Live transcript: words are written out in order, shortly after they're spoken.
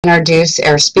Introduce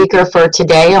our speaker for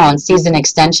today on season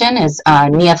extension is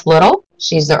Neith Little.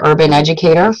 She's the urban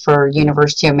educator for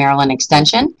University of Maryland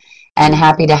Extension, and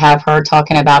happy to have her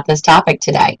talking about this topic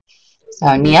today.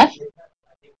 So Neith.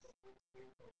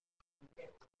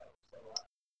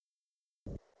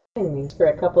 Me for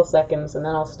a couple seconds and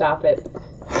then I'll stop it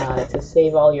to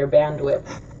save all your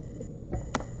bandwidth.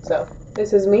 So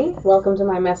this is me. Welcome to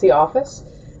my messy office.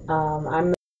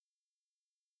 I'm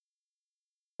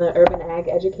the urban ag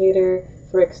educator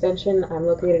for Extension. I'm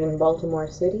located in Baltimore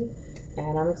City,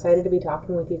 and I'm excited to be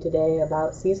talking with you today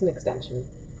about season extension.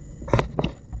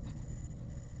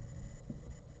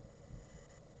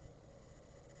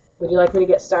 Would you like me to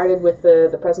get started with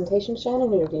the presentation,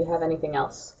 Shannon, or do you have anything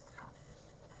else?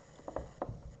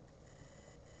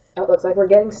 Oh, it looks like we're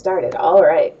getting started. All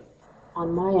right.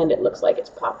 On my end, it looks like it's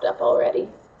popped up already.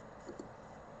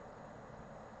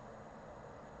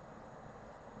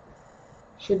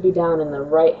 Should be down in the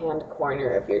right-hand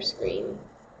corner of your screen.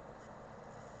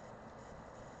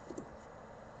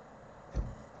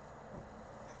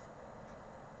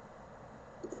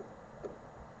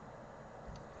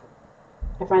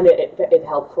 I find it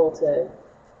helpful to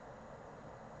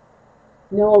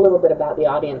know a little bit about the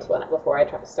audience before I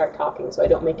try to start talking, so I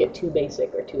don't make it too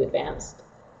basic or too advanced.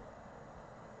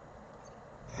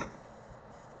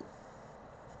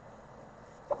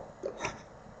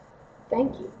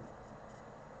 Thank you.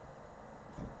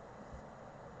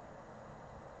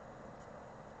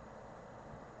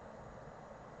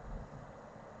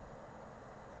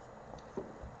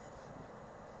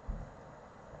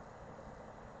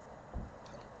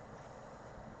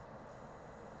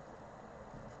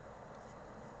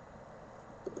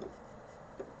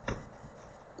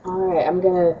 Alright, I'm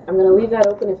gonna leave that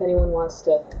open if anyone wants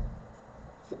to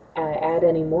add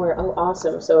any more. Oh,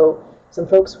 awesome. So some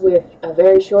folks with a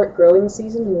very short growing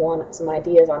season who want some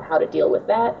ideas on how to deal with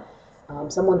that.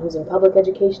 Someone who's in public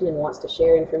education and wants to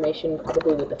share information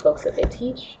probably with the folks that they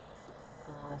teach.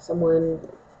 Someone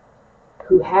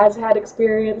who has had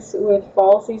experience with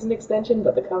fall season extension,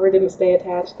 but the cover didn't stay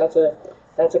attached. That's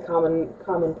a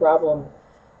common problem.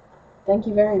 Thank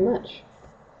you very much.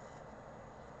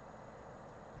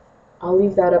 I'll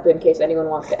leave that up in case anyone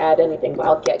wants to add anything, but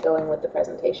I'll get going with the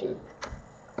presentation.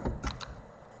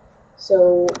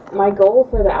 So my goal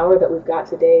for the hour that we've got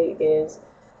today is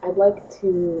I'd like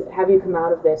to have you come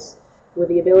out of this with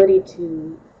the ability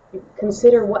to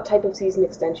consider what type of season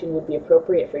extension would be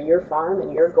appropriate for your farm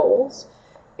and your goals.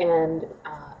 And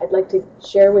I'd like to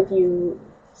share with you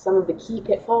some of the key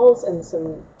pitfalls and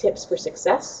some tips for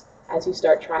success as you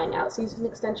start trying out season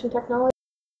extension technology.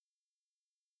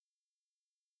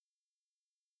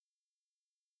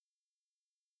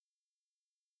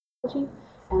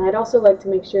 And I'd also like to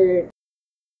make sure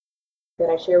that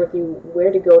I share with you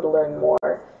where to go to learn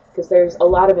more, because there's a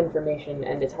lot of information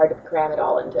and it's hard to cram it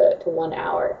all into 1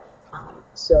 hour.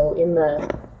 So in the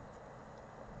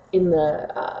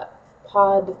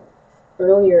pod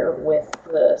earlier with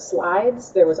the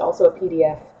slides, there was also a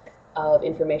PDF of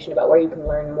information about where you can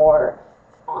learn more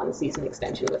on season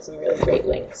extension with some really great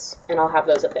links, and I'll have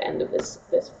those at the end of this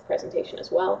presentation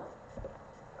as well.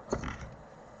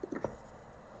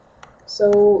 So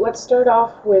let's start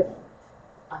off with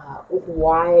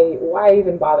why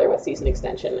even bother with season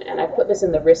extension, and I put this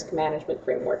in the risk management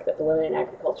framework that the Women in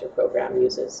Agriculture program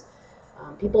uses.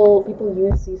 People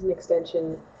use season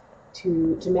extension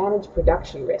to manage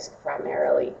production risk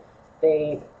primarily.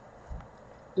 You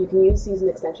can use season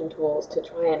extension tools to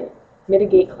try and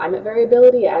mitigate climate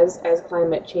variability as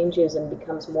climate changes and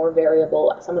becomes more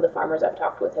variable. Some of the farmers I've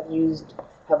talked with have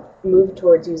moved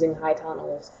towards using high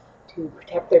tunnels to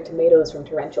protect their tomatoes from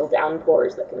torrential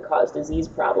downpours that can cause disease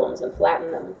problems and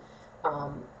flatten them.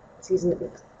 Season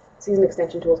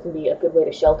extension tools can be a good way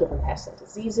to shelter from pests and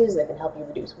diseases. They can help you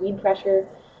reduce weed pressure.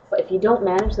 But if you don't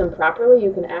manage them properly,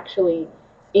 you can actually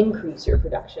increase your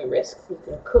production risk. You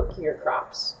can cook your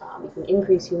crops. You can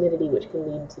increase humidity, which can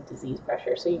lead to disease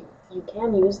pressure. So you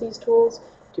can use these tools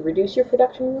to reduce your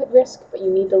production risk, but you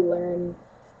need to learn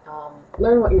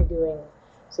what you're doing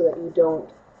so that you don't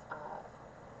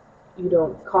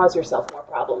cause yourself more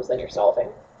problems than you're solving.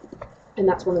 And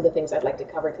that's one of the things I'd like to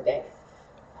cover today.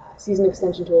 Season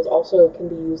extension tools also can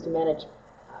be used to manage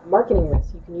marketing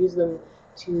risk. You can use them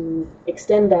to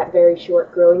extend that very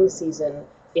short growing season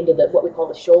into what we call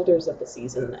the shoulders of the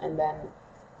season, and then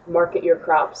market your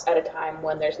crops at a time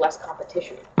when there's less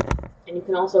competition. And you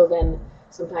can also then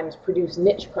sometimes produce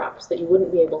niche crops that you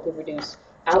wouldn't be able to produce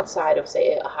outside of,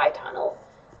 say, a high tunnel,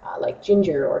 like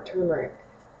ginger or turmeric,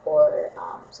 or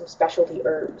some specialty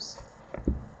herbs.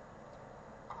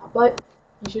 But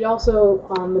you should also,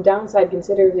 on the downside,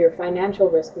 consider your financial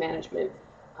risk management.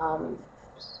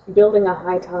 Building a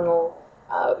high tunnel,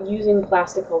 using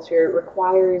plasticulture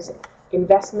requires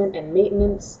investment and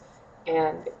maintenance,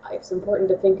 and it's important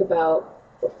to think about,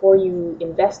 before you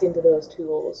invest into those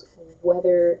tools,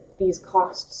 whether these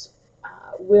costs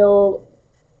will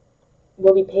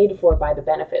be paid for by the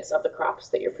benefits of the crops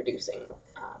that you're producing,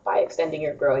 by extending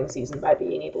your growing season, by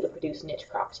being able to produce niche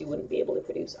crops you wouldn't be able to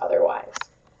produce otherwise.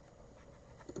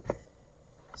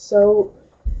 So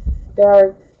there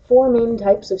are 4 main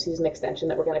types of season extension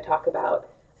that we're going to talk about: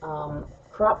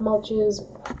 crop mulches,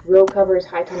 row covers,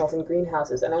 high tunnels, and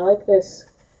greenhouses. And I like this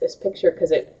picture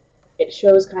because it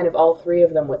shows kind of all 3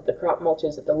 of them, with the crop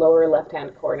mulches at the lower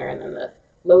left-hand corner, and then the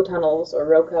low tunnels or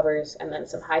row covers, and then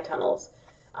some high tunnels.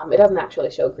 It doesn't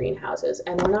actually show greenhouses,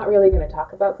 and we're not really going to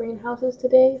talk about greenhouses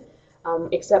today,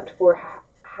 except for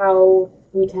how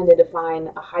we tend to define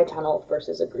a high tunnel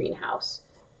versus a greenhouse.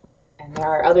 And there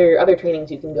are other trainings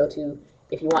you can go to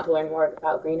if you want to learn more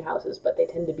about greenhouses, but they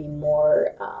tend to be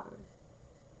more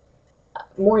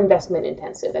investment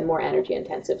intensive and more energy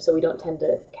intensive, so we don't tend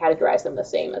to categorize them the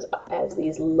same as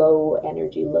these low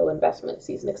energy, low investment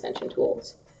season extension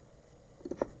tools.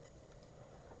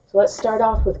 So let's start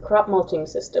off with crop mulching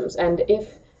systems, and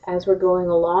if, as we're going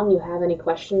along, you have any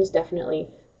questions, definitely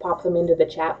pop them into the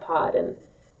chat pod, and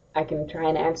I can try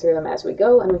and answer them as we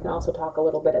go, and we can also talk a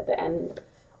little bit at the end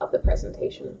of the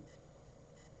presentation.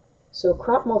 So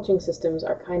crop mulching systems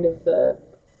are kind of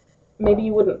maybe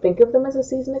you wouldn't think of them as a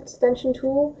season extension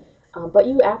tool, but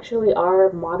you actually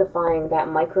are modifying that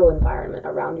microenvironment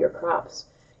around your crops.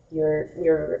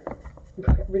 You're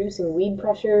reducing weed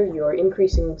pressure, you're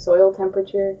increasing soil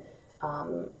temperature.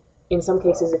 In some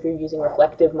cases, if you're using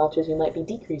reflective mulches, you might be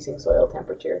decreasing soil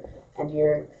temperature, and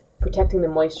you're protecting the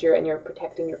moisture, and you're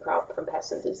protecting your crop from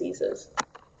pests and diseases.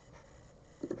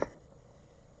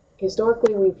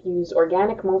 Historically, we've used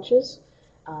organic mulches,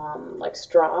 like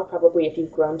straw. Probably if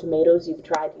you've grown tomatoes, you've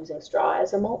tried using straw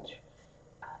as a mulch.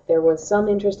 There was some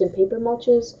interest in paper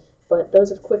mulches, but those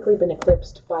have quickly been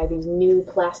eclipsed by these new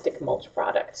plastic mulch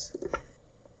products.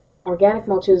 Organic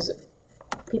mulches,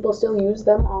 people still use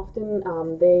them often.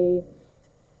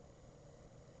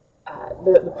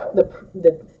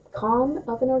 The con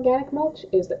of an organic mulch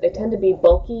is that they tend to be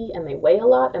bulky, and they weigh a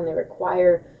lot, and they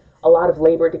require a lot of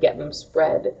labor to get them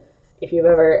spread. If you've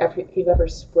ever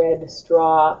spread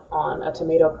straw on a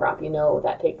tomato crop, you know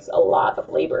that takes a lot of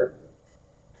labor.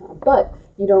 But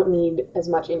you don't need as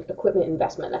much equipment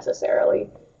investment necessarily,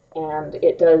 and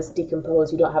it does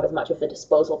decompose. You don't have as much of the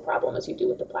disposal problem as you do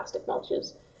with the plastic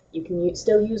mulches. You can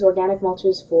still use organic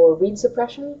mulches for weed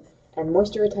suppression and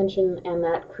moisture retention, and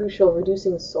that crucial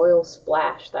reducing soil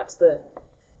splash. That's the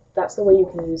way you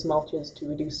can use mulches to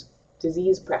reduce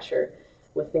disease pressure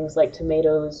with things like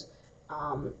tomatoes,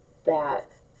 that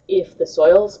if the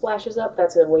soil splashes up,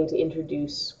 that's a way to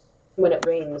introduce, when it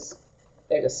rains,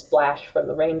 there's a splash from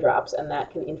the raindrops, and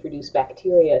that can introduce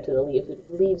bacteria to the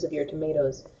leaves of your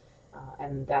tomatoes.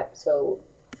 So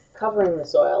covering the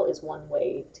soil is one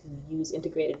way to use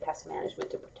integrated pest management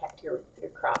to protect your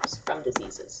crops from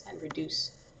diseases and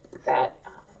reduce that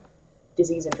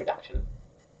disease introduction.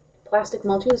 Plastic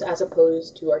mulches, as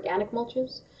opposed to organic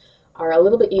mulches, are a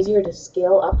little bit easier to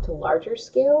scale up to larger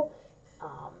scale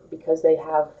because they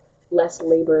have less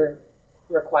labor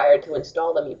required to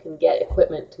install them. You can get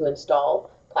equipment to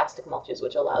install plastic mulches,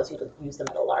 which allows you to use them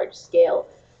at a large scale.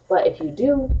 But if you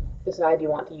do decide you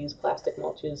want to use plastic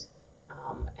mulches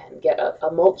and get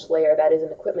a mulch layer, that is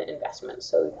an equipment investment.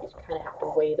 So you kind of have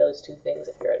to weigh those 2 things.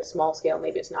 If you're at a small scale,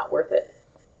 maybe it's not worth it.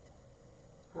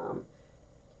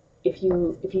 If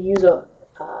you use a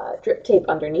drip tape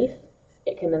underneath,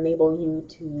 it can enable you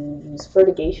to use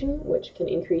fertigation, which can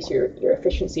increase your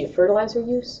efficiency of fertilizer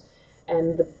use.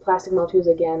 And the plastic mulches,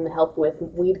 again, help with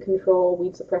weed control,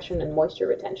 weed suppression, and moisture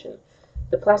retention.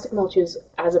 The plastic mulches,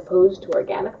 as opposed to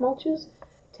organic mulches,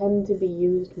 tend to be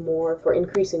used more for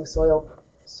increasing soil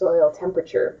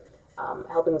temperature,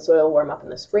 helping the soil warm up in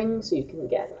the spring so you can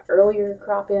get an earlier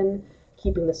crop in,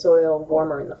 keeping the soil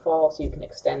warmer in the fall so you can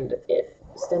extend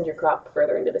your crop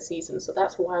further into the season. So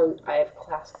that's why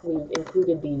we've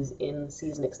included these in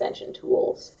season extension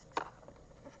tools.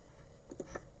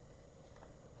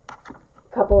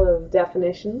 A couple of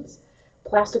definitions.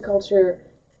 Plasticulture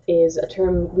is a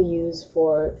term we use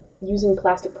for using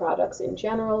plastic products in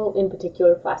general, in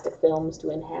particular plastic films,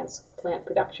 to enhance plant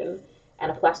production.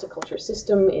 And a plasticulture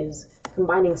system is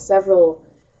combining several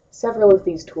of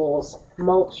these tools: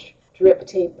 mulch, drip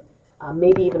tape,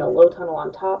 maybe even a low tunnel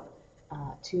on top,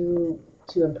 to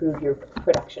improve your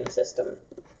production system.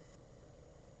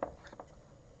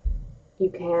 You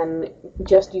can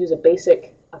just use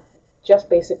basically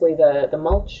the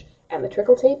mulch and the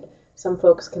trickle tape. Some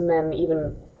folks can then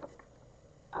even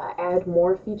add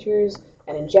more features,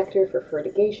 an injector for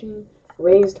fertigation,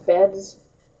 raised beds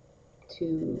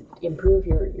to improve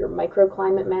your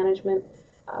microclimate management,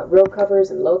 row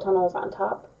covers and low tunnels on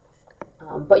top.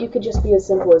 But you could just be as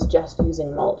simple as just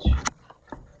using mulch.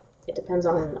 It depends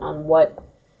on what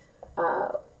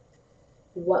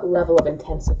level of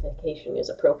intensification is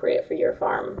appropriate for your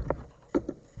farm.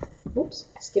 Oops,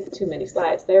 I skipped too many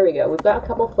slides. There we go. We've got a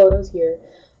couple photos here.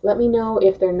 Let me know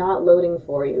if they're not loading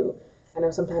for you. I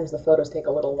know sometimes the photos take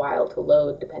a little while to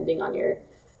load depending on your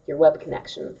web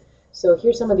connection. So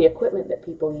here's some of the equipment that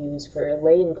people use for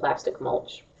laying plastic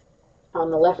mulch. On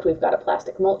the left, we've got a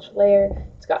plastic mulch layer.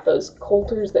 It's got those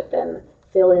coulters that then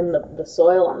fill in the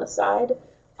soil on the side.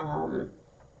 On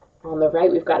the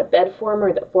right, we've got a bed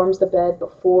former that forms the bed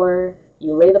before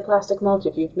you lay the plastic mulch.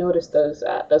 If you've noticed those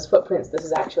footprints, this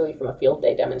is actually from a field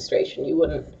day demonstration. You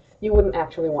wouldn't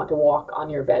actually want to walk on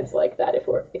your beds like that if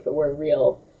it were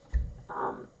real.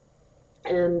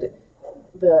 And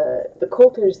the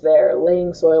coulters there,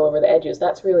 laying soil over the edges,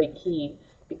 that's really key,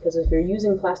 because if you're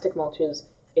using plastic mulches,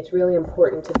 it's really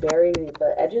important to bury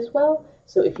the edges well.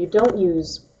 So if you don't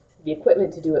use the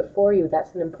equipment to do it for you,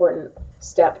 that's an important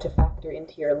step to factor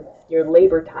into your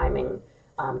labor timing,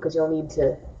 because you'll need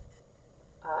to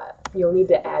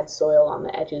add soil on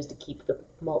the edges to keep the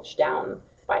mulch down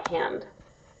by hand.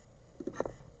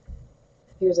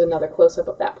 Here's another close-up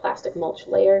of that plastic mulch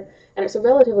layer, and it's a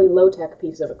relatively low-tech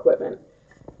piece of equipment,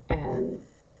 and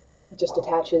just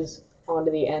attaches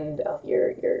onto the end of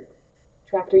your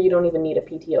tractor. You don't even need a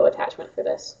PTO attachment for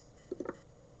this.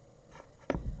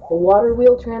 A water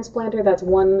wheel transplanter, that's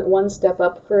one step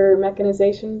up for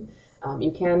mechanization.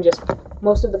 You can just,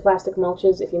 most of the plastic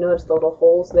mulches, if you notice the little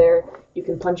holes there, you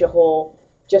can punch a hole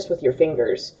just with your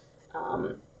fingers.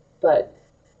 But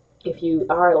if you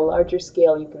are at a larger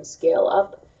scale, you can scale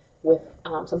up with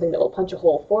something that will punch a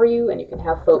hole for you, and you can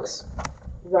have folks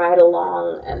ride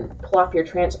along and plop your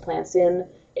transplants in.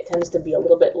 It tends to be a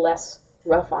little bit less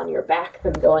rough on your back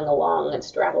than going along and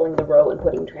straddling the row and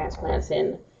putting transplants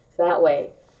in that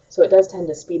way. So it does tend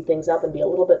to speed things up and be a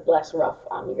little bit less rough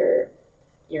on your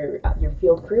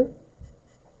field crew.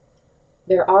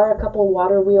 There are a couple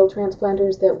water wheel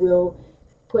transplanters that will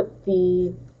put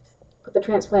the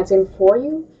transplants in for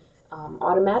you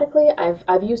automatically.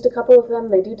 I've used a couple of them.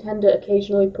 They do tend to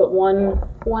occasionally put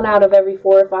one out of every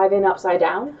 4 or 5 in upside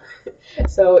down.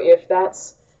 So if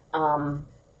that's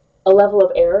a level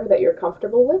of error that you're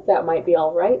comfortable with, that might be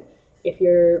all right. If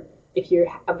you're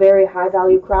a very high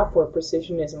value crop where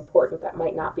precision is important, that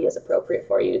might not be as appropriate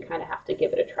for you. You kind of have to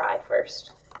give it a try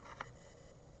first.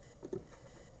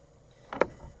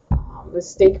 The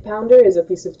steak pounder is a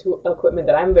piece of equipment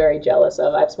that I'm very jealous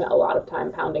of. I've spent a lot of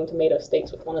time pounding tomato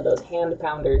steaks with one of those hand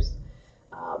pounders.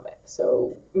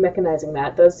 So mechanizing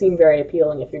that does seem very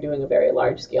appealing if you're doing a very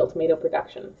large scale tomato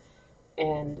production.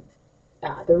 And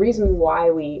the reason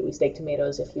why we steak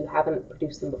tomatoes, if you haven't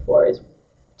produced them before, is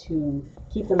to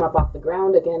keep them up off the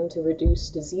ground, again, to reduce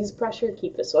disease pressure,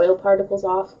 keep the soil particles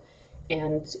off,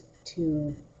 and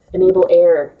to enable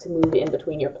air to move in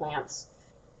between your plants.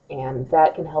 And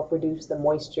that can help reduce the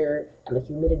moisture and the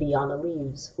humidity on the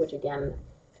leaves, which again,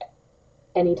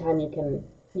 anytime you can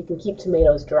keep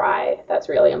tomatoes dry, that's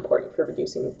really important for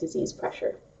reducing disease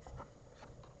pressure.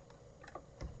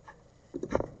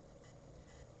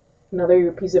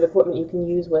 Another piece of equipment you can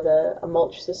use with a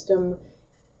mulch system,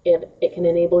 it can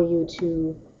enable you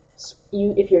to,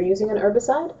 if you're using an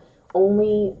herbicide,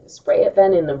 only spray it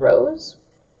then in the rows,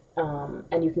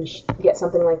 and you can get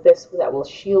something like this that will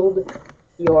shield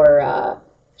your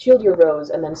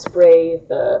rows and then spray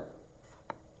the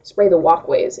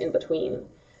walkways in between.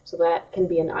 So that can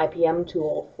be an IPM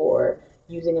tool for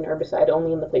using an herbicide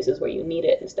only in the places where you need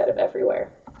it instead of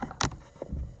everywhere.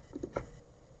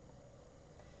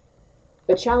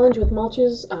 The challenge with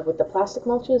mulches, with the plastic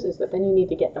mulches, is that then you need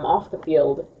to get them off the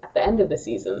field at the end of the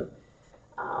season.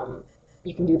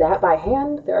 You can do that by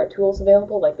hand. There are tools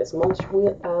available like this mulch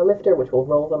lifter, which will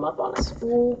roll them up on a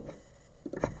spool.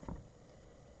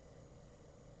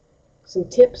 Some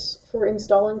tips for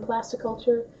installing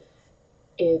plasticulture.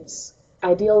 It's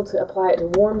ideal to apply it to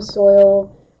warm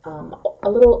soil a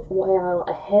little while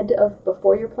ahead of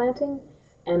before you're planting,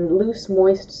 and loose,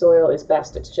 moist soil is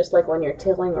best. It's just like when you're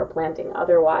tilling or planting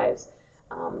otherwise.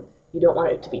 You don't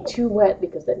want it to be too wet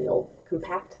because then you'll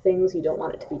compact things. You don't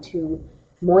want it to be too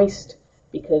moist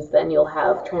because then you'll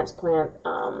have transplant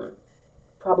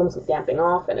problems with damping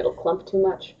off and it'll clump too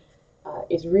much.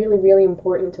 It's really, really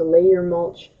important to lay your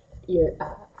mulch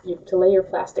to lay your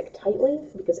plastic tightly,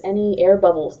 because any air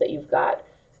bubbles that you've got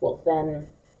will then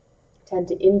tend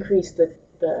to increase the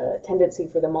the tendency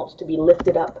for the mulch to be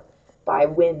lifted up by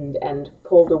wind and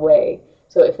pulled away.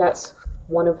 So if that's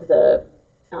one of the,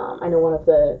 I know one of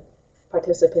the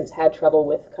participants had trouble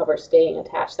with cover staying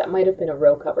attached. That might have been a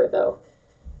row cover though.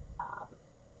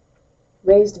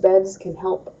 Raised beds can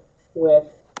help with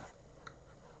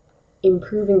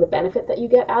improving the benefit that you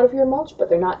get out of your mulch, but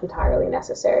they're not entirely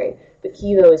necessary. The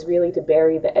key though is really to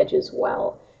bury the edges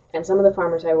well. And some of the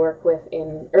farmers I work with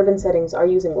in urban settings are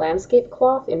using landscape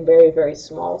cloth in very, very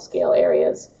small scale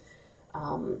areas.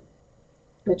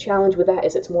 The challenge with that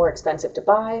is it's more expensive to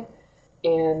buy,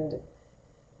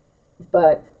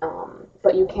 but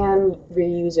you can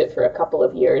reuse it for a couple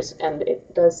of years, and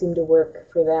it does seem to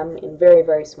work for them in very,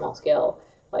 very small scale,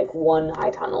 like 1 high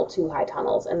tunnel, 2 high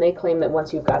tunnels, and they claim that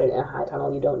once you've got it in a high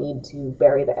tunnel, you don't need to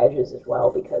bury the edges as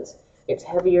well because it's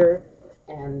heavier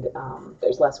and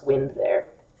there's less wind there.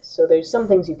 So there's some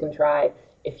things you can try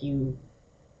if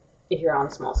you're on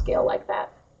small scale like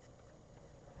that.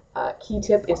 Key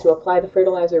tip is to apply the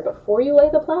fertilizer before you lay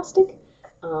the plastic.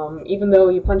 Even though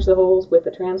you punch the holes with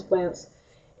the transplants,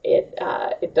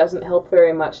 it doesn't help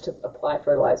very much to apply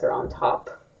fertilizer on top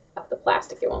of the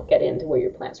plastic. It won't get into where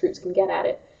your plant's roots can get at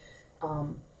it.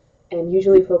 And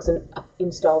usually folks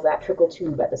install that trickle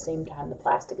tube at the same time the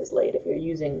plastic is laid if you're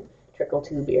using trickle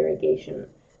tube irrigation.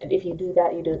 And if you do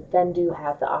that, you then do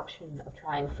have the option of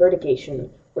trying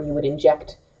fertigation, where you would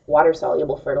inject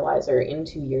water-soluble fertilizer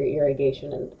into your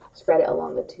irrigation and spread it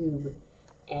along the tube.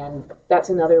 And that's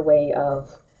another way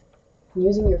of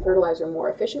using your fertilizer more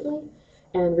efficiently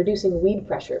and reducing weed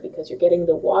pressure, because you're getting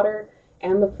the water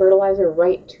and the fertilizer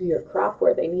right to your crop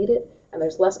where they need it, and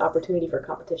there's less opportunity for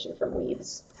competition from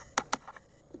weeds.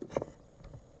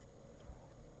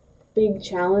 Big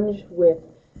challenge with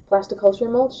plasticulture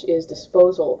mulch is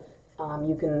disposal.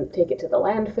 You can take it to the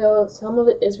landfill. Some of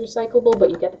it is recyclable, but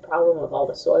you get the problem of all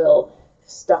the soil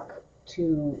stuck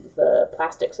to the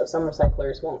plastic, so some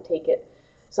recyclers won't take it.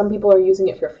 Some people are using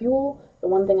it for fuel. The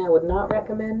one thing I would not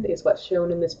recommend is what's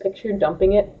shown in this picture,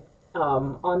 dumping it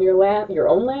on your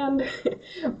own land,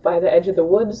 by the edge of the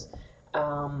woods.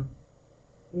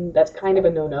 That's kind of a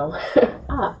no-no.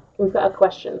 We've got a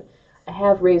question. I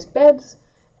have raised beds,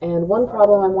 and one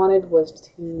problem I wanted was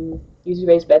to use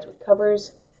raised beds with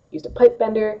covers. Used a pipe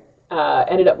bender,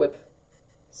 ended up with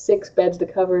 6 beds to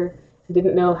cover,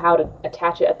 didn't know how to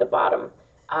attach it at the bottom.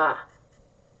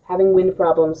 Having wind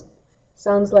problems.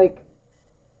 Sounds like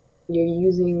you're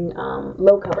using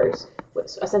low covers,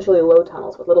 with essentially low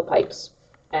tunnels with little pipes,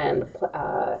 and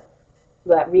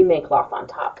that remake cloth on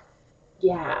top.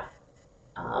 Yeah.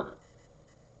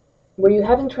 Were you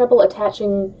having trouble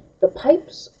attaching the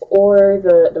pipes or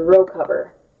the row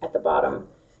cover at the bottom?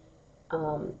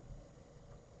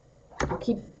 I'll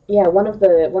keep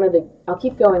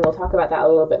going. We'll talk about that a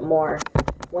little bit more.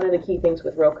 One of the key things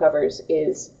with row covers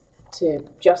is to,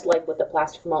 just like with the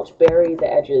plastic mulch, bury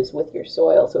the edges with your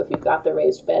soil. So if you've got the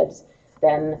raised beds,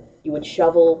 then you would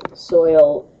shovel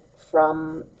soil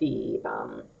from the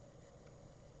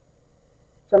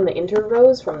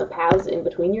interrows, from the paths in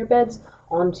between your beds,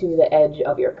 onto the edge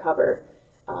of your cover.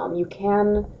 You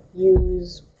can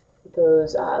use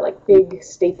those like big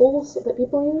staples that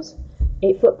people use.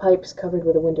 8-foot pipes covered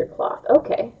with a winter cloth.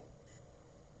 Okay.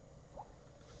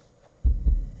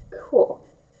 Cool.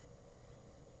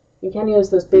 You can use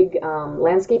those big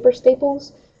landscaper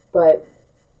staples, but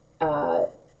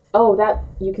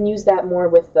you can use that more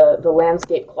with the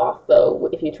landscape cloth, though.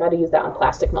 If you try to use that on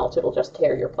plastic mulch, it'll just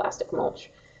tear your plastic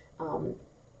mulch. And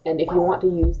if you want to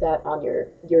use that on your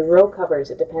row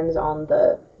covers, it depends on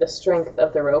the strength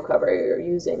of the row cover you're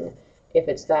using. If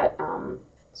it's that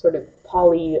sort of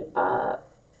poly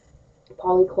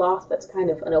cloth that's kind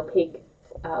of an opaque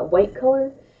white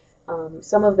color.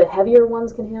 Some of the heavier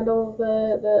ones can handle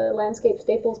the landscape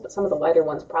staples, but some of the lighter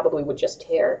ones probably would just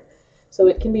tear. So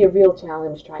it can be a real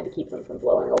challenge trying to keep them from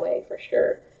blowing away, for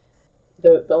sure.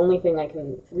 The only thing I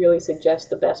can really suggest,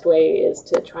 the best way, is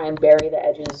to try and bury the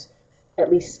edges at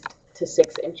least to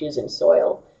 6 inches in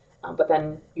soil. But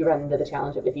then you run into the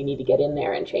challenge of, if you need to get in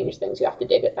there and change things, you have to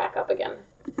dig it back up again.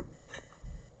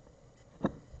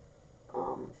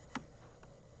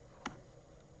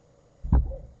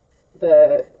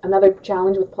 Another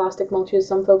challenge with plastic mulches,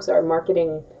 some folks are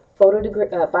marketing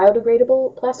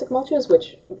biodegradable plastic mulches,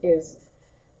 which is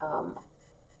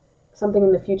something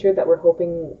in the future that we're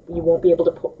hoping you won't need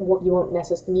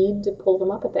to pull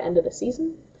them up at the end of the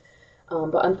season.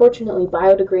 But unfortunately,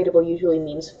 biodegradable usually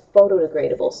means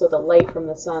photodegradable, so the light from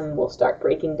the sun will start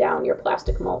breaking down your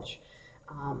plastic mulch.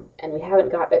 And we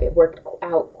haven't got it worked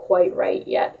out quite right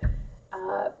yet,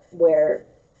 where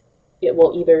it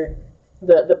will either,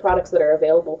 the products that are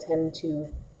available tend to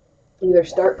either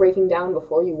start breaking down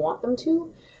before you want them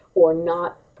to, or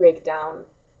not break down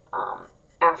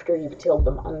after you've tilled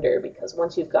them under, because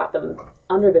once you've got them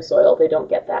under the soil, they don't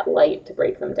get that light to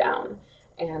break them down.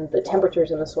 And the temperatures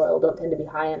in the soil don't tend to be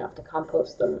high enough to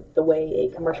compost them the way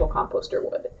a commercial composter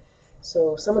would.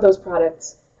 So some of those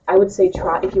products, I would say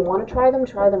if you want to try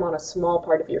them on a small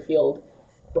part of your field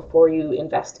before you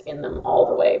invest in them all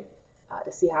the way,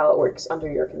 to see how it works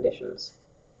under your conditions.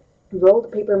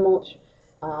 Rolled paper mulch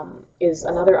is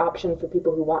another option for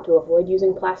people who want to avoid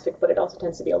using plastic, but it also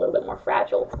tends to be a little bit more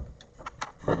fragile.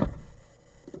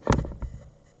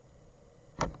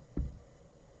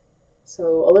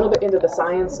 So a little bit into the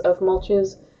science of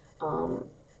mulches.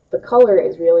 The color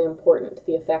is really important,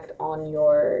 the effect on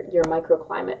your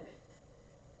microclimate.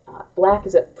 Black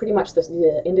is pretty much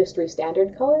the industry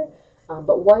standard color,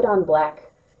 but white on black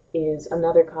is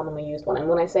another commonly used one. And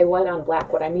when I say white on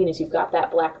black, what I mean is you've got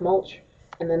that black mulch,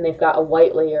 and then they've got a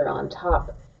white layer on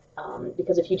top.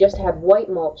 Because if you just had white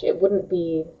mulch, it wouldn't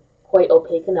be quite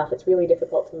opaque enough. It's really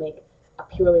difficult to make a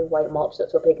purely white mulch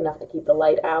that's opaque enough to keep the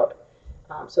light out.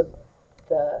 So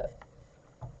the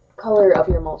color of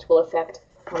your mulch will affect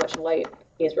how much light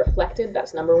is reflected.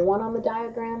 That's number one on the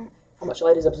diagram. How much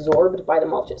light is absorbed by the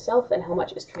mulch itself, and how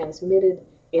much is transmitted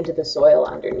into the soil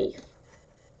underneath.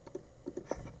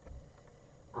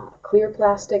 Clear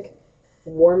plastic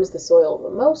warms the soil the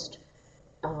most.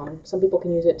 Some people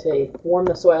can use it to warm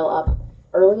the soil up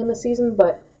early in the season,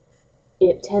 but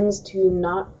it tends to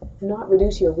not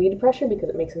reduce your weed pressure because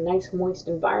it makes a nice moist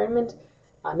environment,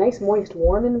 a nice moist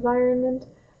warm environment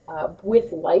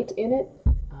with light in it.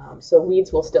 So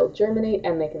weeds will still germinate,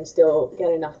 and they can still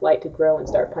get enough light to grow and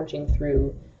start punching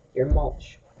through your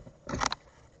mulch.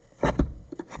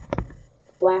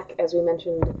 Black, as we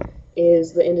mentioned,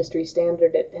 is the industry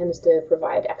standard. It tends to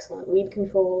provide excellent weed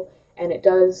control, and it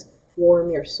does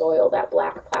warm your soil. That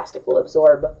black plastic will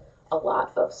absorb a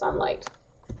lot of sunlight.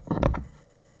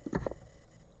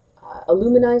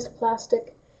 Aluminized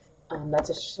plastic, that's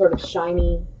a sort of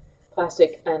shiny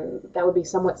plastic, and that would be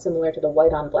somewhat similar to the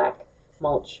white on black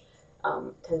mulch.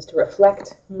 Tends to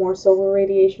reflect more solar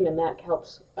radiation, and that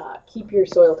helps keep your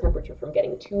soil temperature from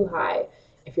getting too high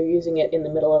if you're using it in the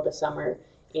middle of the summer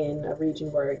in a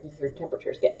region where your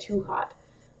temperatures get too hot.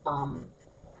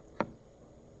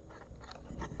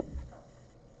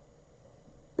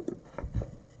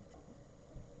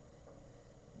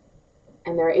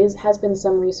 And there has been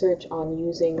some research on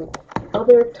using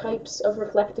other types of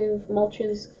reflective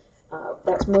mulches.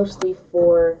 That's mostly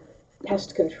for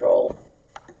pest control.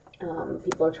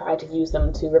 People are trying to use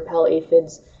them to repel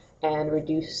aphids and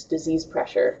reduce disease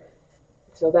pressure.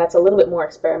 So that's a little bit more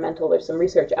experimental. There's some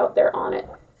research out there on it.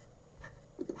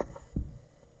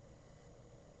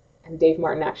 And Dave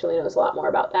Martin actually knows a lot more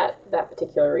about that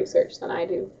particular research than I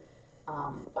do.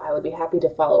 But I would be happy to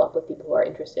follow up with people who are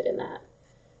interested in that.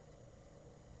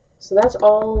 So that's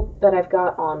all that I've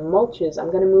got on mulches.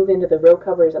 I'm going to move into the row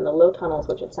covers and the low tunnels,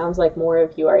 which it sounds like more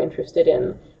of you are interested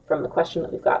in from the question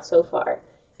that we've got so far.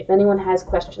 If anyone has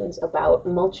questions about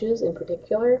mulches in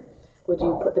particular, would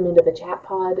you put them into the chat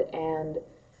pod, and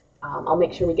I'll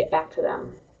make sure we get back to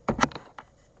them.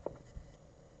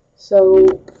 So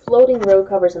floating row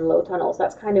covers and low tunnels,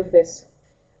 that's kind of this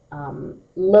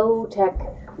low-tech,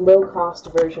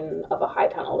 low-cost version of a high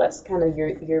tunnel. That's kind of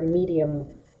your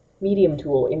medium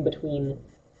tool in between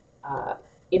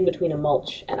a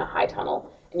mulch and a high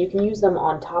tunnel. And you can use them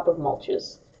on top of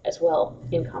mulches as well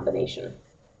in combination.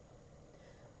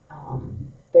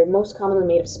 They're most commonly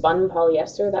made of spun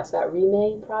polyester. That's that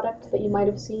Rime product that you might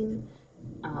have seen.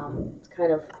 It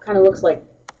kind of looks like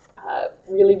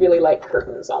really, really like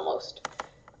curtains almost.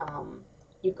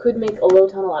 You could make a low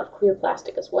tunnel out of clear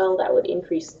plastic as well. That would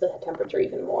increase the temperature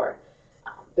even more.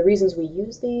 The reasons we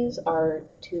use these are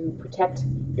to protect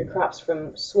your crops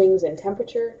from swings in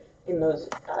temperature in those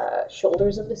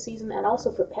shoulders of the season, and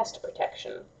also for pest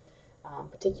protection,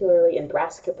 particularly in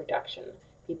brassica protection.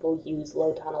 People use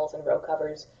low tunnels and row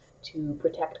covers to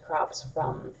protect crops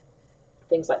from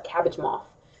things like cabbage moth.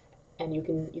 And you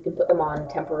can put them on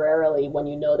temporarily when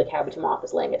you know the cabbage moth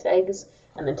is laying its eggs,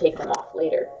 and then take them off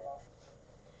later.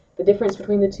 The difference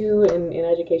between the two in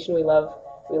education, we love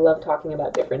talking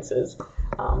about differences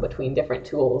between different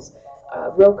tools.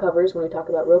 Row covers, when we talk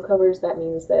about row covers, that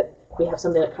means that we have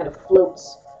something that kind of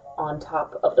floats on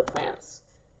top of the plants.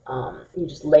 You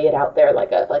just lay it out there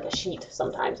like a sheet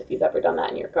sometimes, if you've ever done that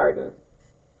in your garden.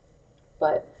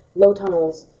 But low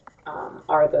tunnels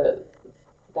are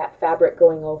that fabric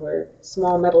going over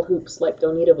small metal hoops like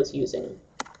Donita was using.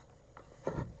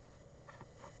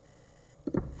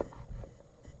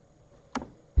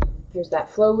 Here's that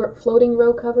floating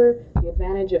row cover. The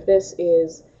advantage of this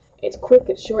is It's quick,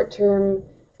 it's short term.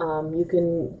 You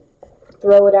can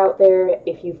throw it out there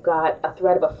if you've got a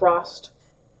threat of a frost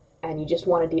and you just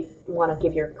want to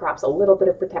give your crops a little bit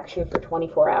of protection for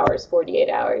 24 hours, 48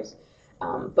 hours.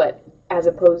 But as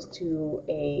opposed to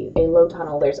a low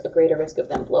tunnel, there's a greater risk of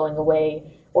them blowing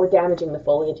away or damaging the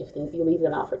foliage if you leave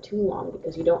them out for too long,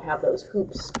 because you don't have those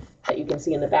hoops that you can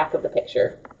see in the back of the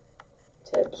picture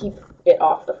to keep it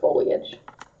off the foliage.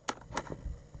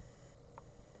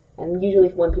 And usually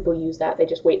when people use that, they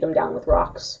just weight them down with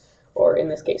rocks, or in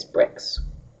this case, bricks.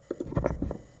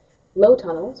 Low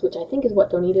tunnels, which I think is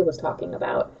what Donita was talking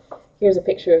about. Here's a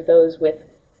picture of those with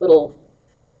little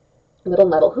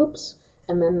metal hoops,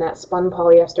 and then that spun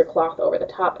polyester cloth over the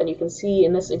top. And you can see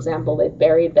in this example, they've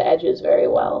buried the edges very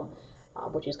well,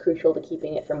 which is crucial to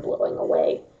keeping it from blowing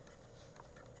away.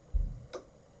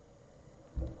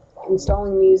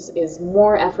 Installing these is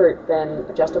more effort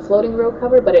than just a floating row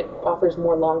cover, but it offers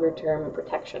more longer-term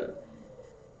protection.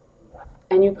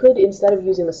 And you could, instead of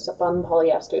using the spun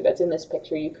polyester that's in this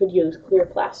picture, you could use clear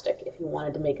plastic if you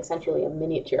wanted to make essentially a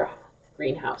miniature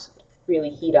greenhouse, really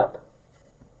heat up.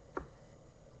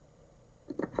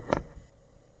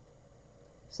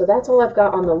 So that's all I've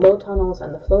got on the low tunnels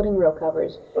and the floating row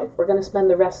covers. We're going to spend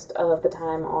the rest of the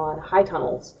time on high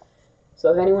tunnels.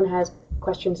 So if anyone has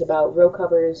questions about row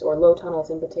covers or low tunnels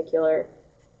in particular,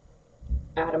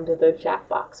 add them to the chat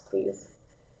box, please.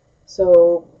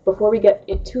 So before we get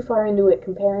too far into it,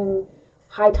 comparing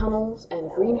high tunnels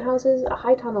and greenhouses, a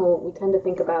high tunnel we tend to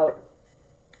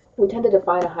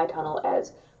define a high tunnel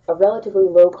as a relatively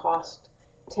low-cost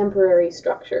temporary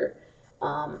structure.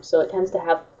 So it tends to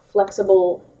have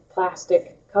flexible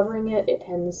plastic covering it. It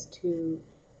tends to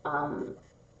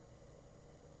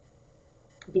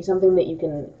be something that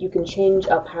you can change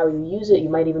up how you use it. You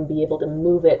might even be able to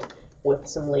move it with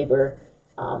some labor,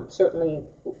 certainly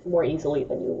more easily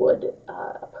than you would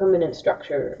a permanent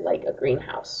structure like a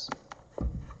greenhouse.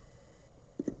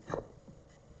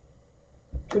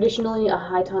 Traditionally, a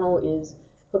high tunnel is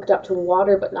hooked up to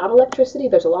water but not electricity.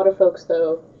 There's a lot of folks,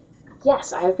 though.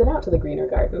 Yes, I have been out to the Greener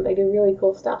Garden. They do really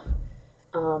cool stuff.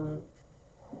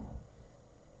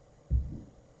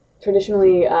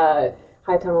 Traditionally,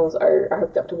 high tunnels are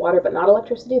hooked up to water but not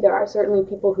electricity. There are certainly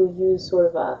people who use sort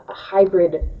of a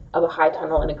hybrid of a high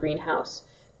tunnel in a greenhouse,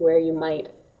 where you might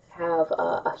have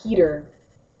a heater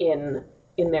in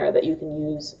there that you can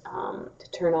use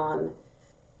to turn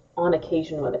on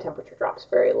occasion when the temperature drops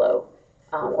very low,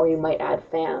 or you might add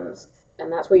fans.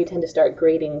 And that's where you tend to start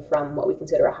grading from what we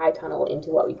consider a high tunnel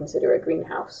into what we consider a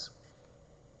greenhouse.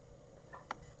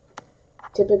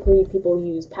 Typically, people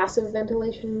use passive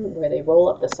ventilation, where they roll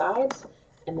up the sides,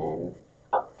 and then,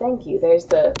 oh, thank you, there's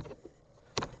a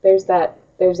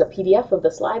PDF of the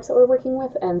slides that we're working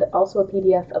with, and also a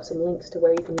PDF of some links to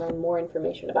where you can learn more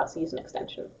information about season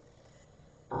extension.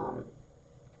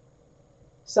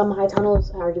 Some high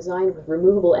tunnels are designed with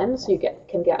removable ends, so you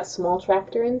can get a small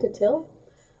tractor in to till.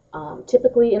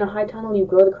 Typically, in a high tunnel, you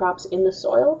grow the crops in the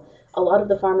soil. A lot of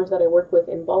the farmers that I work with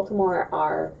in Baltimore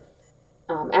are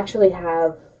actually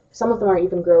have, some of them are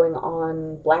even growing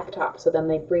on blacktop, so then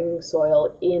they bring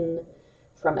soil in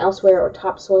from elsewhere, or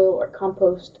topsoil or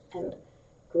compost, and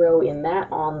grow in that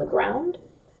on the ground,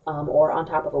 or on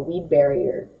top of a weed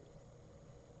barrier.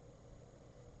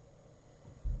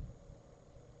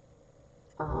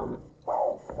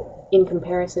 In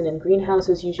comparison, in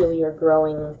greenhouses, usually you're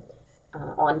growing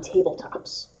on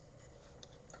tabletops.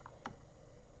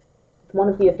 One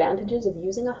of the advantages of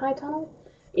using a high tunnel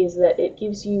is that it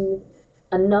gives you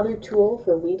another tool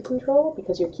for weed control.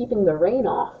 Because you're keeping the rain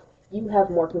off, you have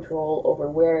more control over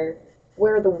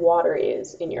where the water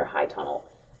is in your high tunnel.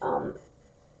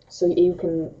 So you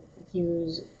can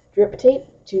use drip tape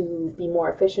to be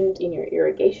more efficient in your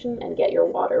irrigation and get your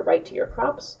water right to your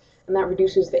crops, and that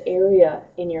reduces the area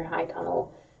in your high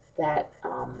tunnel that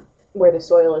where the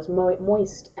soil is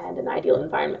moist and an ideal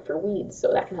environment for weeds,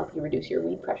 so that can help you reduce your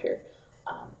weed pressure.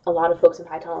 A lot of folks in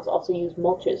high tunnels also use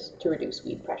mulches to reduce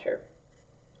weed pressure.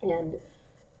 And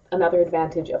another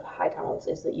advantage of high tunnels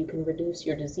is that you can reduce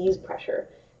your disease pressure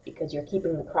because you're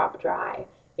keeping the crop dry.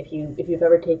 If you've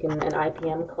ever taken an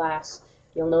IPM class,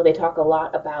 you'll know they talk a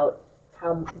lot about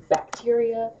how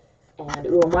bacteria and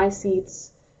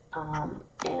oomycetes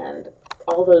and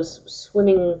all those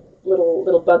swimming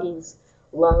little buggies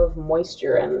love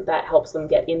moisture, and that helps them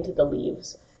get into the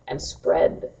leaves and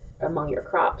spread among your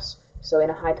crops. So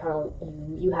in a high tunnel,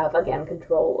 you have, again,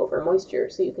 control over moisture,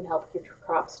 so you can help your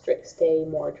crops stay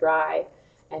more dry,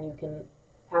 and you can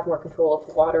have more control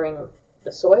of watering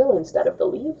the soil instead of the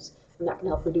leaves, and that can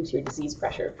help reduce your disease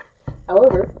pressure.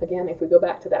 However, again, if we go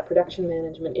back to that production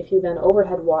management, if you then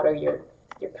overhead water, you're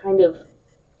kind of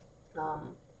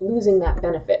losing that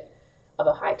benefit of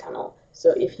a high tunnel.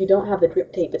 So if you don't have the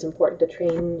drip tape, it's important to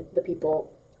train the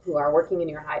people who are working in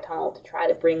your high tunnel to try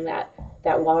to bring that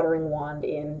watering wand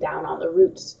in down on the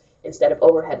roots instead of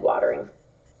overhead watering.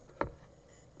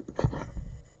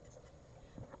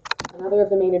 Another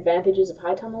of the main advantages of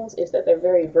high tunnels is that they're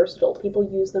very versatile. People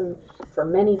use them for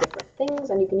many different things,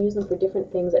 and you can use them for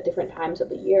different things at different times of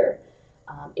the year.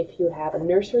 If you have a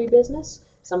nursery business,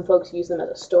 some folks use them as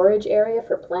a storage area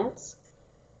for plants.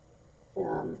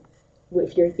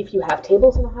 If you have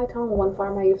tables in a high tunnel, one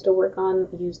farm I used to work on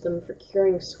used them for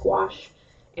curing squash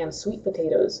and sweet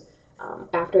potatoes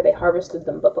after they harvested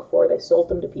them, but before they sold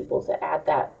them to people to add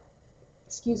that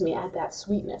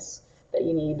sweetness that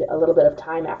you need a little bit of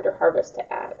time after harvest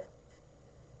to add.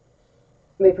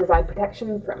 They provide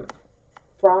protection from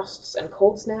frosts and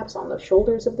cold snaps on the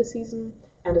shoulders of the season,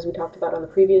 and as we talked about on the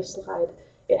previous slide,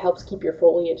 it helps keep your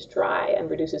foliage dry and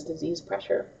reduces disease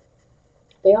pressure.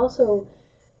 They also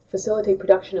facilitate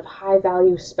production of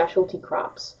high-value specialty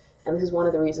crops, and this is one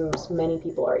of the reasons many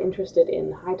people are interested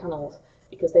in high tunnels,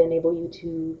 because they enable you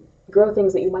to grow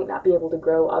things that you might not be able to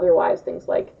grow otherwise, things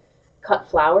like cut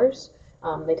flowers.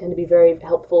 They tend to be very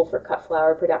helpful for cut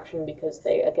flower production because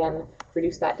they, again,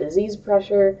 reduce that disease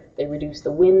pressure, they reduce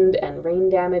the wind and rain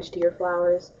damage to your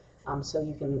flowers, so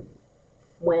you can,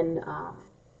 when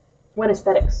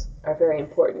aesthetics are very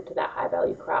important to that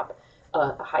high-value crop,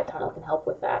 a high tunnel can help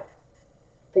with that.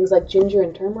 Things like ginger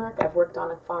and turmeric, I've worked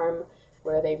on a farm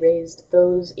where they raised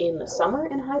those in the summer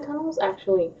in high tunnels.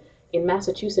 Actually, in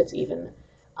Massachusetts even,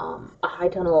 a high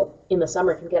tunnel in the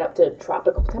summer can get up to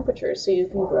tropical temperatures, so you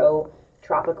can grow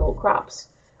tropical crops.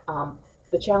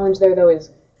 The challenge there, though,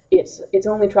 is it's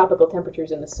only tropical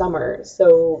temperatures in the summer,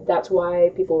 so that's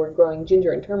why people were growing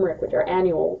ginger and turmeric, which are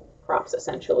annual crops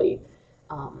essentially,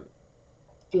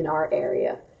 in our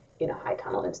area in a high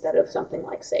tunnel, instead of something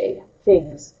like, say,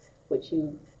 figs, which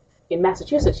in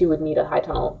Massachusetts you would need a high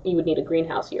tunnel, you would need a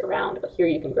greenhouse year-round, but here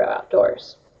you can grow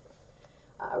outdoors.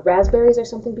 Raspberries are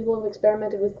something people have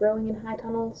experimented with growing in high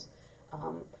tunnels.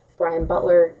 Brian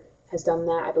Butler has done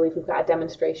that. I believe we've got a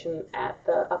demonstration at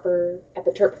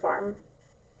the Turp farm.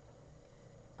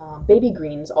 Baby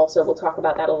greens also, we'll talk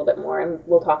about that a little bit more, and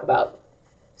we'll talk about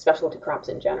specialty crops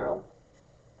in general.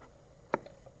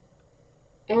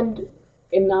 And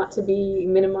not to be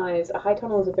minimized, a high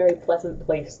tunnel is a very pleasant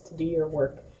place to do your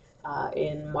work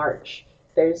in March.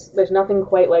 There's nothing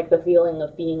quite like the feeling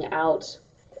of being out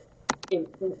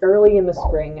early in the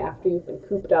spring after you've been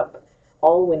cooped up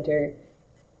all winter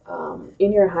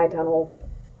in your high tunnel,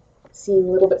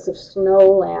 seeing little bits of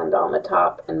snow land on the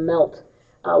top and melt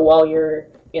while you're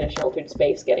in a sheltered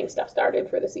space getting stuff started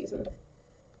for the season.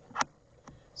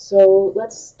 So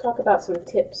let's talk about some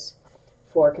tips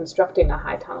for constructing a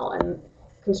high tunnel. And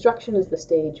construction is the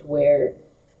stage where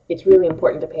it's really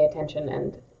important to pay attention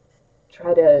and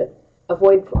try to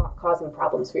avoid causing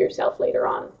problems for yourself later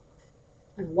on.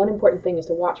 And one important thing is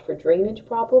to watch for drainage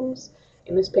problems.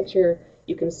 In this picture,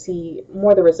 you can see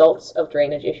more the results of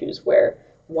drainage issues where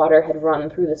water had run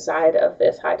through the side of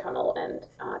this high tunnel and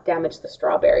damaged the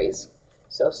strawberries.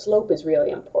 So slope is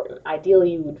really important.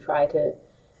 Ideally, you would try to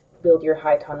build your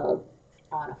high tunnel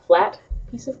on a flat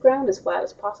piece of ground, as flat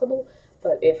as possible,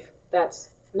 but if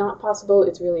that's not possible,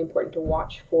 it's really important to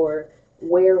watch for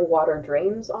where water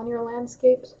drains on your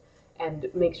landscapes and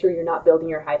make sure you're not building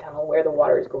your high tunnel where the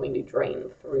water is going to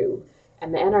drain through.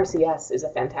 And the NRCS is a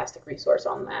fantastic resource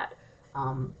on that.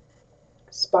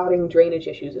 Spotting drainage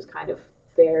issues is kind of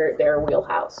their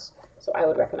wheelhouse, so I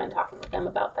would recommend talking with them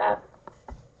about that.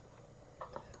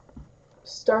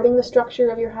 Starting the structure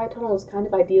of your high tunnel is kind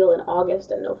of ideal in August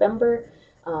and November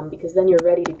because then you're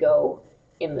ready to go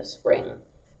in the spring.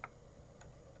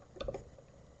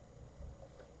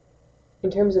 In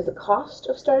terms of the cost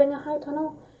of starting a high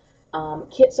tunnel,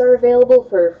 kits are available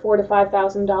for $4,000 to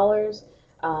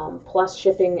 $5,000 plus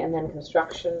shipping and then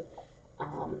construction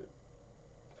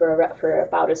for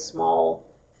about a small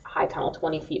high tunnel,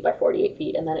 20 feet by 48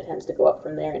 feet, and then it tends to go up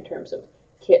from there in terms of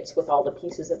kits with all the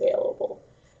pieces available.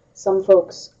 Some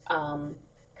folks kind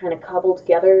of cobble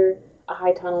together a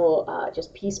high tunnel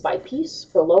just piece by piece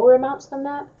for lower amounts than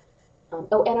that.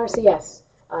 NRCS,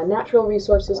 Natural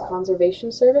Resources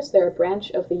Conservation Service. They're a branch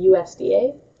of the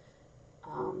USDA.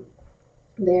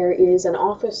 There is an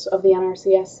office of the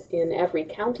NRCS in every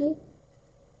county.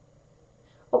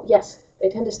 Oh yes, they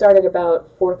tend to start at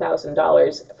about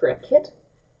 $4,000 for a kit.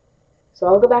 So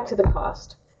I'll go back to the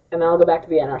cost, and then I'll go back to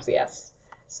the NRCS.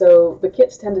 So the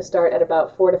kits tend to start at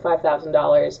about $4,000 to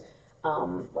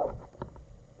 $5,000,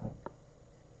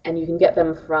 and you can get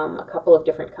them from a couple of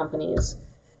different companies.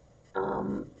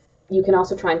 You can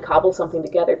also try and cobble something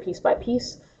together piece by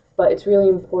piece, but it's really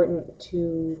important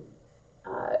to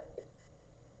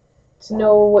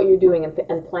know what you're doing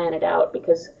and plan it out,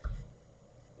 because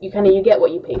you get what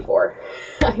you pay for.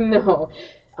 I know.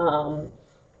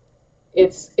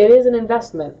 It is an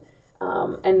investment,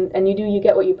 and you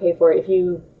get what you pay for. If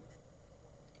you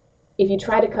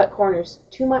try to cut corners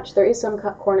too much, there is some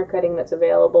corner cutting that's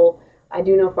available. I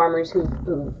do know farmers who've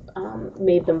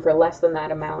made them for less than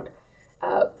that amount,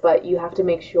 but you have to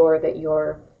make sure that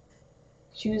you're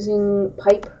choosing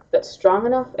pipe that's strong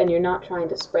enough, and you're not trying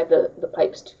to spread the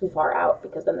pipes too far out,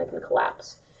 because then they can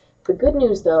collapse. The good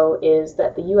news, though, is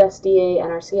that the USDA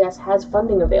NRCS has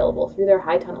funding available through their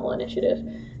High Tunnel initiative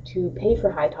to pay for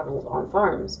high tunnels on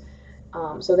farms.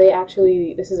 So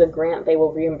this is a grant they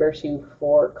will reimburse you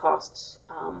for costs.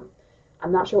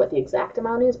 I'm not sure what the exact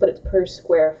amount is, but it's per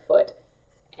square foot.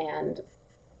 And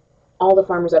all the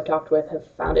farmers I've talked with have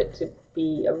found it to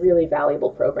be a really valuable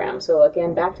program. So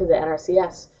again, back to the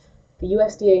NRCS, the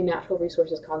USDA Natural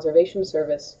Resources Conservation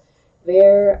Service, they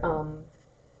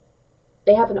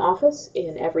have an office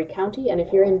in every county, and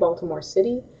if you're in Baltimore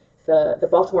City, the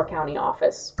Baltimore County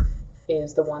office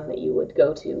is the one that you would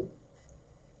go to.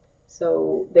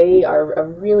 So they are a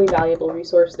really valuable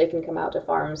resource. They can come out to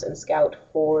farms and scout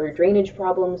for drainage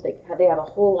problems. They have a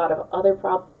whole lot of other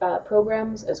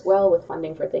programs as well, with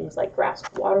funding for things like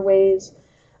grassed waterways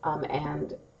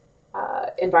and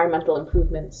environmental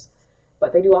improvements.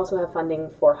 But they do also have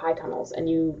funding for high tunnels, and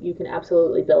you can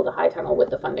absolutely build a high tunnel with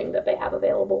the funding that they have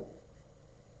available.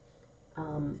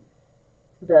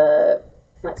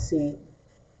 Let's see.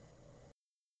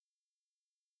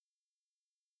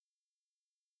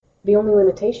 The only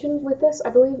limitation with this, I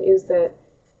believe, is that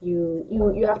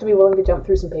you have to be willing to jump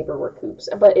through some paperwork hoops.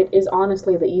 But it is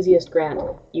honestly the easiest grant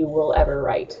you will ever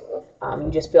write. You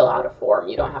just fill out a form.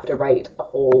 You don't have to write a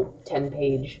whole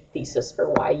 10-page thesis for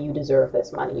why you deserve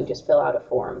this money. You just fill out a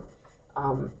form.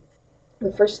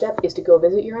 The first step is to go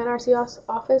visit your NRCS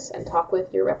office and talk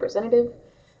with your representative.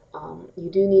 You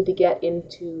do need to get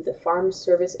into the Farm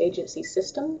Service Agency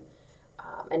system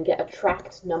and get a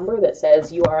tract number that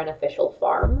says you are an official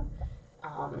farm.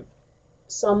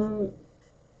 Some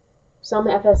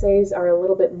FSAs are a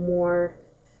little bit more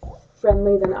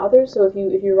friendly than others, so if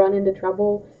you run into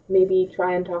trouble, maybe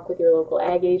try and talk with your local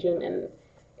ag agent, and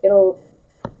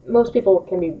most people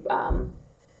can be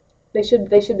they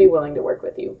should be willing to work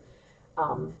with you.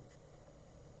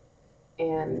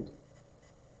 And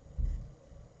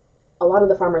a lot of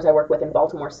the farmers I work with in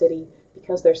Baltimore City,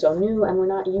 because they're so new and we're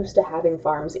not used to having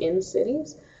farms in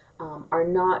cities, are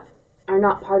not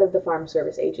part of the Farm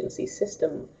Service Agency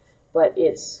system. But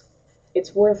it's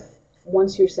worth,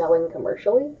 once you're selling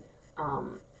commercially,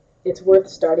 it's worth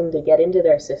starting to get into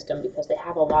their system, because they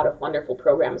have a lot of wonderful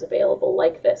programs available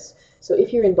like this. So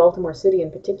if you're in Baltimore City in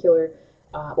particular,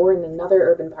 or in another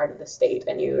urban part of the state,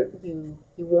 and you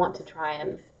want to try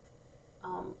and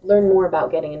learn more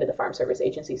about getting into the Farm Service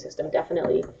Agency system,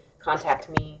 definitely contact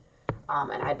me,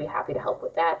 and I'd be happy to help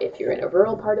with that. If you're in a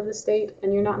rural part of the state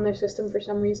and you're not in their system for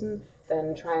some reason,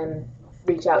 then try and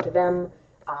reach out to them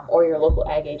or your local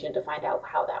ag agent to find out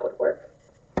how that would work.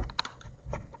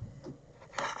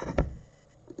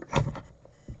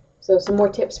 So some more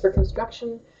tips for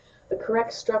construction. The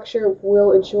correct structure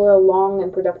will ensure a long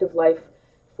and productive life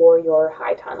for your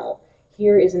high tunnel.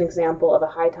 Here is an example of a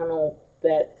high tunnel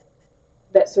that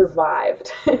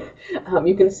survived.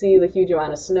 You can see the huge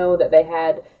amount of snow that they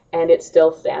had, and it's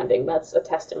still standing. That's a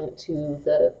testament to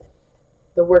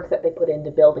the work that they put into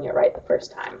building it right the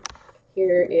first time.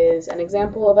 Here is an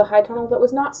example of a high tunnel that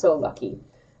was not so lucky.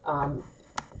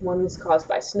 One was caused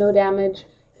by snow damage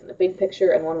in the big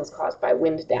picture, and one was caused by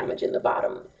wind damage in the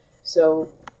bottom.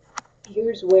 So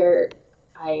here's where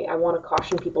I want to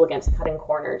caution people against cutting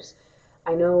corners.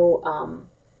 I know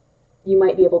you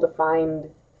might be able to find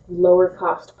lower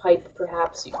cost pipe,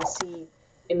 perhaps. You can see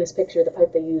in this picture the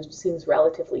pipe they used seems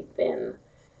relatively thin.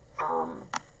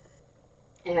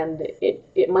 And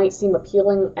it might seem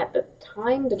appealing at the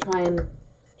time to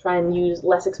try and use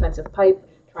less expensive pipe,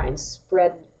 try and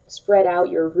spread out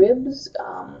your ribs,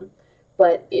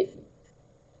 but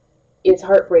it's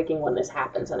heartbreaking when this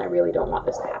happens, and I really don't want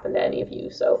this to happen to any of you.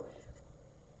 So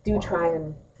do try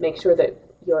and make sure that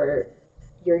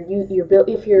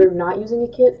if you're not using a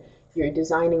kit, you're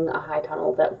designing a high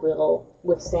tunnel that will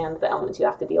withstand the elements you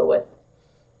have to deal with.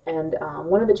 And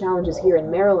one of the challenges here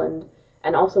in Maryland,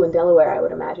 and also in Delaware, I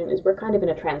would imagine, is we're kind of in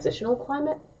a transitional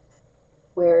climate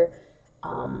where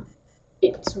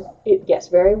it gets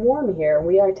very warm here.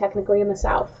 We are technically in the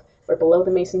South. We're below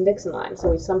the Mason-Dixon line,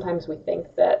 so sometimes we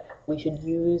think that we should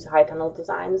use high tunnel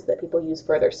designs that people use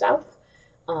further south.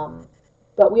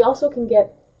 But we also can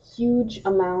get huge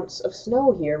amounts of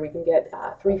snow here. We can get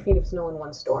 3 feet of snow in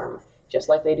one storm, just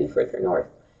like they do further north.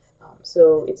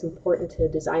 So it's important to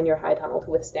design your high tunnel to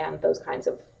withstand those kinds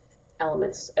of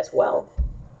elements as well.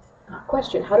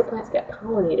 Question, how do plants get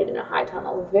pollinated in a high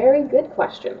tunnel? Very good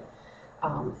question.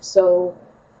 So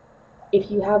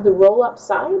if you have the roll-up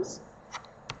sides,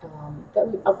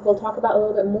 that we'll talk about a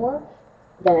little bit more,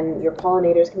 then your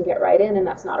pollinators can get right in, and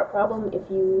that's not a problem. If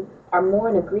you are more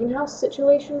in a greenhouse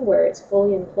situation where it's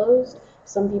fully enclosed,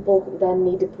 some people then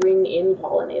need to bring in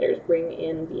pollinators, bring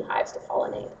in beehives to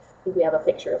pollinate. I think we have a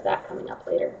picture of that coming up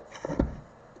later.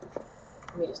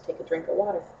 Let me just take a drink of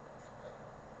water.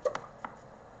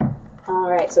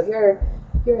 Alright, so here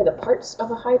are the parts of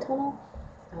a high tunnel.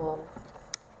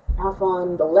 Off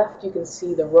on the left, you can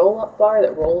see the roll-up bar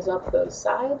that rolls up those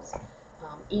sides.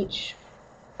 Each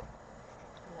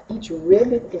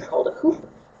rib is called a hoop.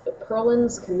 The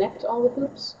purlins connect all the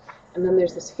hoops. And then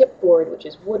there's this hip board, which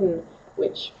is wooden,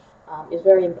 which is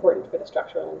very important for the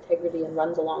structural integrity and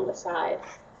runs along the side.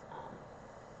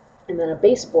 And then a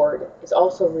baseboard is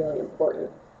also really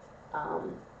important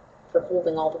for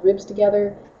holding all the ribs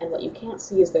together. And what you can't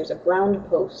see is there's a ground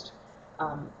post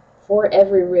for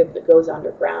every rib that goes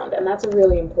underground. And that's a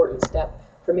really important step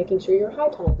for making sure your high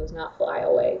tunnel does not fly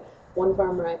away. One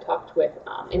farmer I talked with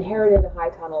inherited a high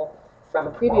tunnel from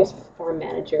a previous farm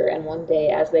manager, and one day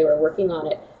as they were working on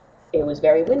it, it was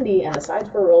very windy and the sides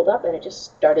were rolled up and it just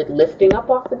started lifting up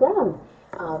off the ground.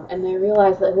 And they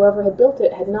realized that whoever had built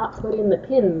it had not put in the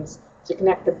pins to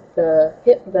connect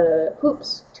the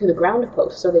hoops to the ground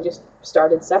post, so they just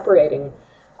started separating.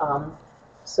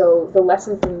 So the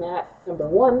lesson from that, number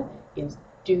one, is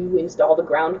do install the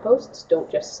ground posts.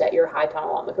 Don't just set your high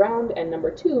tunnel on the ground. And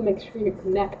number two, make sure you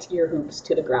connect your hoops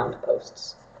to the ground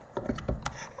posts.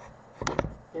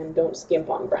 And don't skimp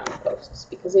on ground posts,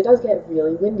 because it does get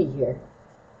really windy here.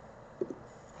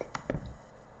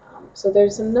 So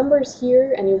there's some numbers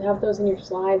here, and you have those in your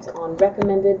slides on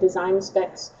recommended design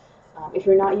specs. If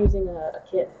you're not using a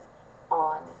kit,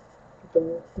 on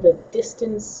the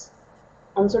distance,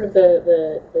 on sort of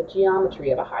the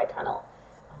geometry of a high tunnel.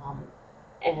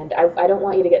 And I don't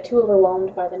want you to get too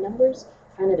overwhelmed by the numbers.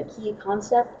 Kind of the key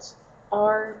concepts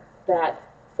are that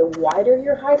the wider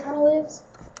your high tunnel is,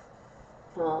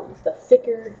 the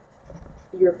thicker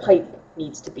your pipe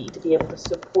needs to be able to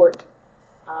support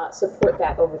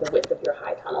that over the width of your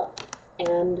high tunnel.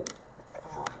 And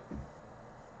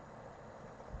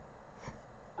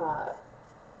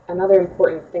another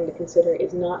important thing to consider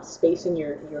is not spacing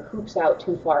your hoops out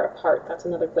too far apart. That's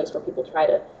another place where people try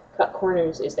to cut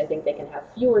corners, is they think they can have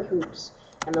fewer hoops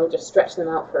and they'll just stretch them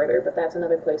out further, but that's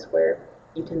another place where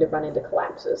you tend to run into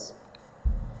collapses.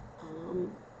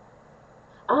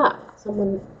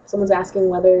 Someone's asking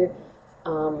whether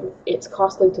it's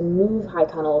costly to move high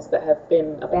tunnels that have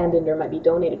been abandoned or might be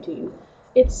donated to you.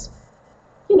 It's,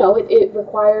 it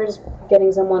requires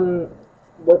getting someone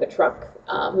with a truck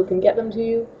who can get them to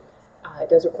you. It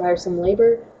does require some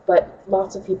labor, but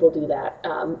lots of people do that.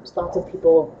 Lots of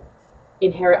people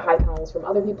inherit high tunnels from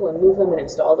other people and move them and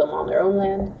install them on their own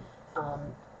land.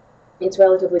 It's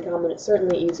relatively common. It's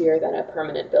certainly easier than a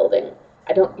permanent building.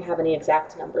 I don't have any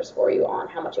exact numbers for you on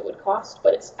how much it would cost,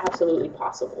 but it's absolutely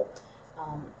possible.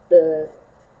 The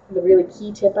really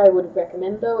key tip I would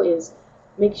recommend, though, is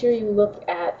make sure you look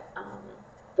at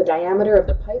the diameter of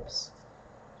the pipes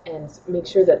and make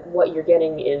sure that what you're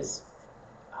getting is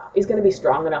going to be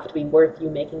strong enough to be worth you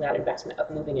making that investment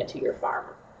of moving it to your farm.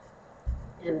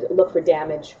 And look for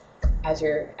damage as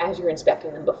you're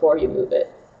inspecting them before you move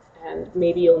it. And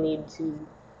maybe you'll need to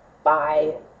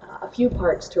buy a few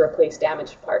parts to replace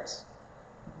damaged parts.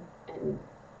 And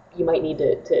you might need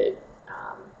to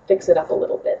fix it up a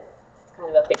little bit. It's kind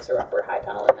of a fixer-upper high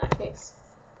tunnel in that case.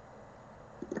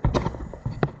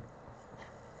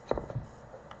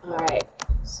 Alright,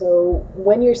 so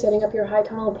when you're setting up your high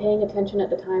tunnel, paying attention at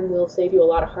the time will save you a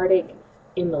lot of heartache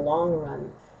in the long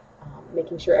run.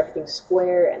 Making sure everything's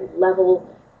square and level.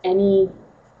 Any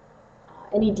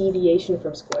deviation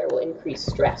from square will increase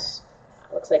stress.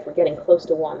 Looks like we're getting close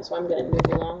to 1, so I'm going to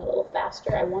move along a little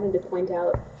faster. I wanted to point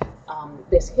out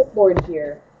this hip board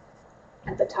here.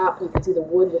 At the top, you can see the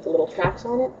wood with the little tracks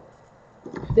on it.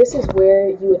 This is where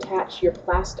you attach your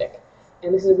plastic,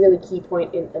 and this is a really key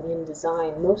point in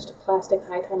design. Most plastic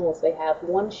high tunnels, they have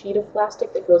one sheet of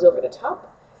plastic that goes over the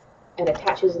top and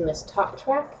attaches in this top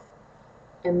track,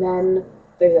 and then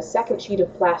there's a second sheet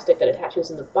of plastic that attaches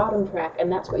in the bottom track,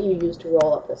 and that's what you use to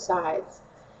roll up the sides.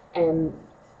 And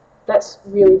that's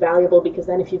really valuable because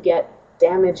then if you get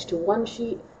damage to one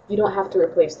sheet, you don't have to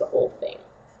replace the whole thing.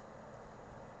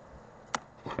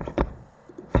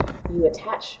 You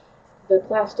attach the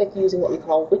plastic using what we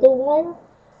call wiggle wire.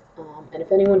 And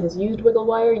if anyone has used wiggle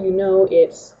wire, you know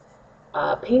it's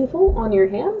painful on your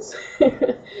hands.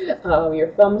 Your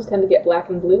thumbs tend to get black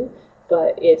and blue,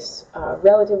 but it's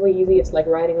relatively easy. It's like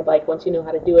riding a bike. Once you know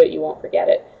how to do it, you won't forget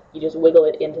it. You just wiggle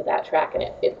it into that track and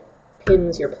it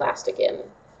pins your plastic in.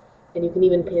 And you can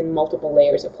even pin multiple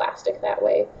layers of plastic that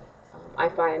way. I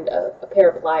find a pair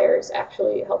of pliers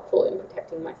actually helpful in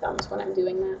protecting my thumbs when I'm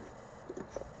doing that.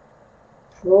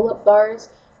 Roll-up bars,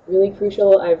 really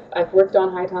crucial. I've worked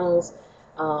on high tunnels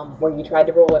where you tried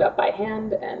to roll it up by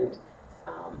hand, and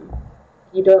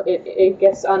you don't.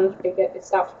 It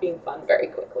stops being fun very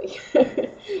quickly.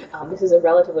 This is a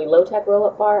relatively low-tech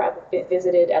roll-up bar. I've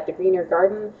visited at the Greener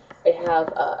Garden. They have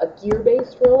a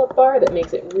gear-based roll-up bar that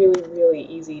makes it really, really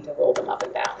easy to roll them up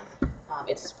and down.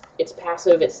 It's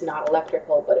passive. It's not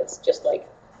electrical, but it's just like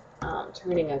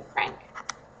turning a crank.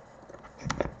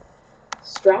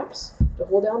 Straps to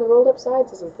hold down the rolled up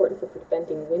sides is important for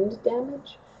preventing wind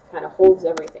damage. Kind of holds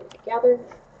everything together.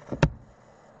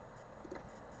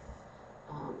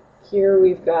 Here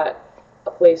we've got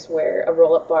a place where a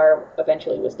roll-up bar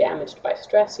eventually was damaged by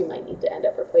stress. You might need to end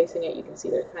up replacing it. You can see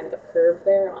there's kind of a curve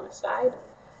there on a side.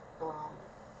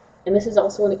 And this is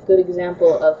also a good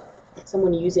example of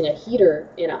someone using a heater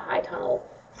in a high tunnel.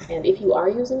 And if you are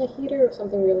using a heater,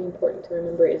 something really important to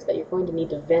remember is that you're going to need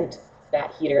to vent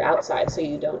that heater outside so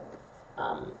you don't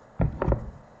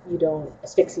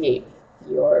asphyxiate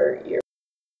your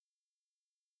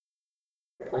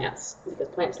plants, because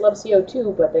plants love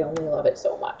CO2, but they only love it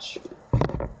so much.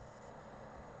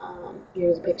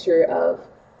 Here's a picture of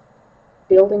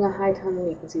building a high tunnel.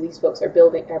 You can see these folks are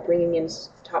bringing in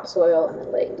topsoil and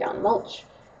then laying down mulch.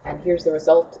 And here's the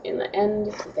result in the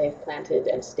end. They've planted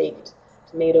and staked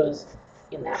tomatoes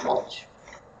in that mulch.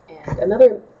 And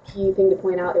another key thing to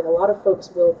point out is a lot of folks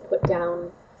will put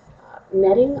down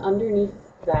netting underneath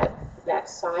that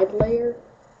side layer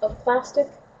of plastic.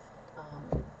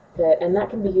 And that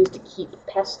can be used to keep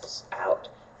pests out,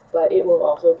 but it will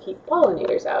also keep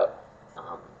pollinators out.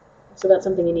 So that's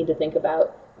something you need to think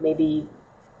about. Maybe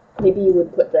you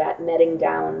would put that netting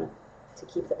down to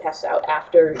keep the pests out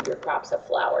after your crops have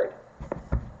flowered.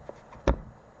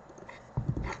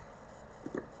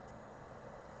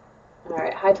 All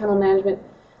right, high tunnel management.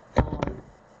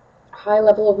 High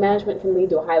level of management can lead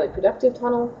to a highly productive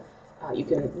tunnel. You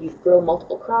grow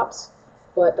multiple crops,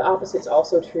 but the opposite's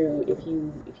also true. If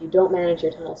you don't manage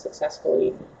your tunnel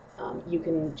successfully, you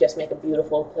can just make a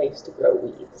beautiful place to grow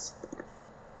weeds.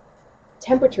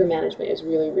 Temperature management is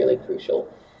really, really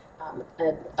crucial.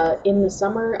 In the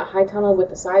summer, a high tunnel with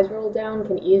the sides rolled down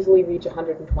can easily reach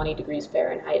 120 degrees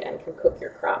Fahrenheit and can cook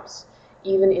your crops.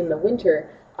 Even in the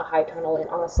winter, a high tunnel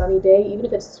on a sunny day, even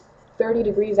if it's 30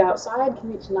 degrees outside,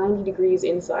 can reach 90 degrees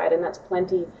inside, and that's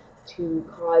plenty to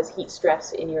cause heat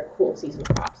stress in your cool season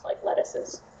crops like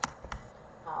lettuces.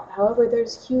 However,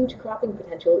 there's huge cropping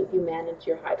potential if you manage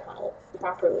your high tunnel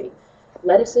properly.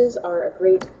 Lettuces are a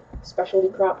great specialty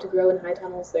crop to grow in high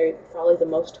tunnels. They're probably the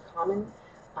most common.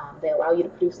 They allow you to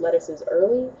produce lettuces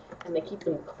early, and they keep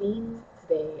them clean.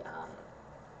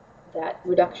 That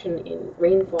reduction in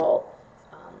rainfall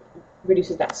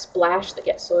reduces that splash that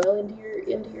gets soil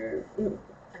into your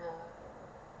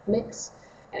mix,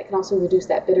 and it can also reduce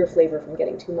that bitter flavor from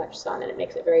getting too much sun, and it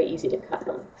makes it very easy to cut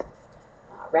them.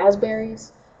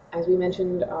 Raspberries, as we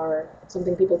mentioned, are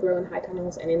something people grow in high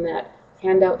tunnels, and in that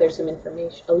handout there's some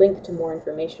information, a link to more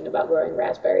information about growing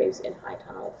raspberries in high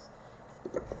tunnels.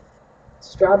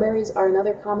 Strawberries are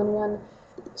another common one.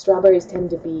 Strawberries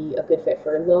tend to be a good fit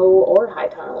for low or high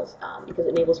tunnels because it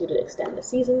enables you to extend the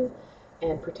season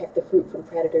and protect the fruit from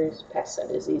predators, pests,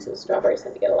 and diseases. Strawberries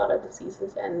tend to get a lot of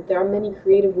diseases, and there are many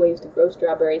creative ways to grow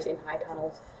strawberries in high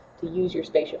tunnels to use your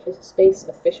space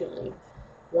efficiently.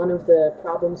 One of the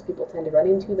problems people tend to run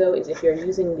into, though, is if you're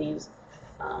using these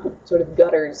sort of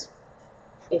gutters,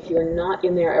 if you're not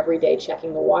in there every day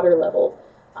checking the water level,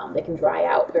 they can dry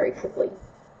out very quickly.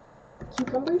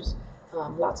 Cucumbers.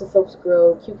 Lots of folks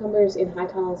grow cucumbers in high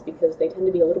tunnels because they tend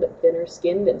to be a little bit thinner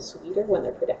skinned and sweeter when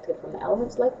they're protected from the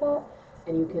elements like that,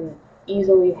 and you can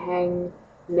easily hang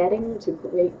netting to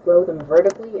grow them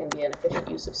vertically and be an efficient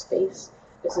use of space.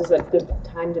 This is a good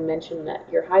time to mention that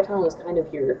your high tunnel is kind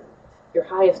of your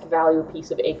highest value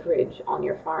piece of acreage on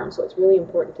your farm, so it's really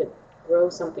important to grow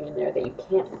something in there that you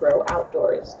can't grow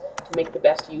outdoors to make the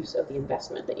best use of the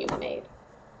investment that you've made.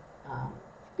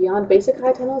 Beyond basic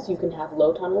high tunnels, you can have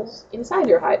low tunnels inside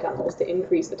your high tunnels to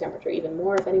increase the temperature even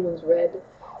more. If anyone's read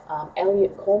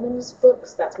Elliot Coleman's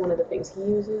books, that's one of the things he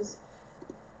uses.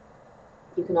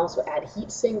 You can also add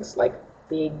heat sinks, like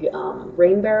big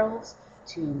rain barrels,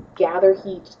 to gather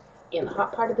heat in the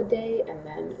hot part of the day and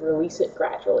then release it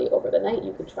gradually over the night.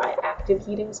 You could try active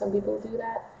heating. Some people do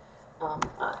that.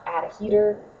 Add a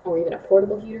heater or even a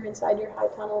portable heater inside your high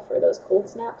tunnel for those cold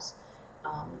snaps.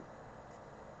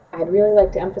 I'd really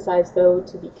like to emphasize, though,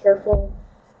 to be careful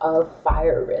of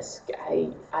fire risk.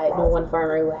 I know one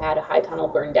farmer who had a high tunnel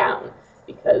burn down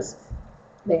because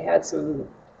they had some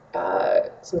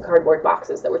cardboard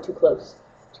boxes that were too close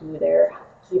to their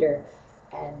heater,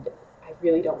 and I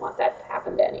really don't want that to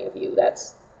happen to any of you.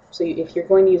 If you're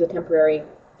going to use a temporary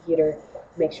heater,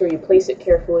 make sure you place it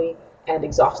carefully and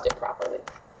exhaust it properly.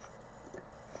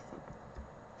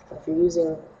 If you're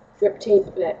using drip tape,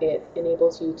 that it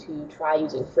enables you to try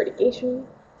using fertigation.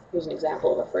 Here's an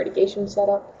example of a fertigation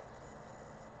setup.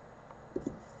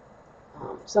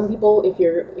 Some people, if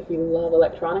you love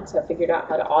electronics, have figured out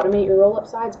how to automate your roll-up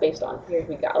sides based on, here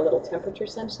we got a little temperature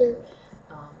sensor.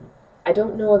 I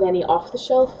don't know of any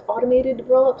off-the-shelf automated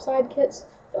roll-up side kits,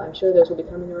 though I'm sure those will be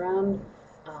coming around.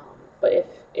 But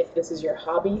if this is your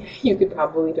hobby, you could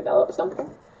probably develop something.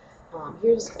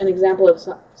 Here's an example of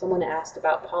someone asked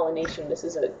about pollination. This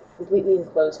is a completely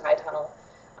enclosed high tunnel,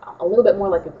 a little bit more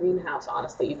like a greenhouse,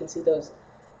 honestly. You can see those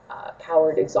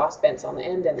powered exhaust vents on the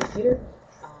end and the heater,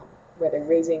 where they're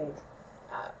raising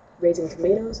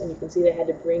tomatoes, and you can see they had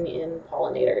to bring in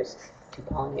pollinators to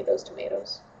pollinate those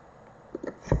tomatoes.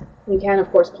 You can,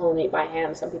 of course, pollinate by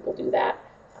hand. Some people do that.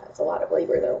 It's a lot of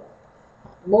labor, though.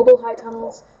 Mobile high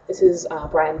tunnels. This is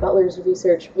Brian Butler's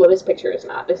research. Well, this picture is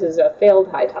not. This is a failed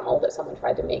high tunnel that someone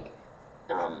tried to make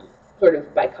sort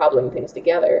of by cobbling things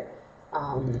together.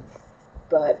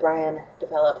 But Brian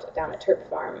developed down at Turp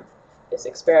Farm this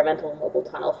experimental mobile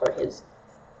tunnel for his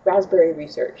raspberry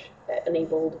research that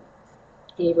enabled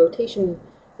a rotation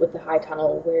with the high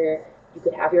tunnel where you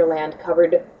could have your land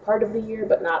covered part of the year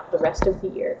but not the rest of the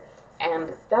year.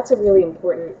 And that's a really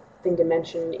important thing to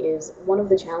mention. Is one of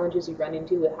the challenges you run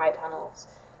into with high tunnels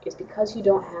is because you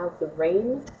don't have the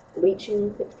rain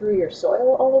leaching through your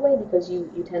soil all the way, because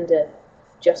you tend to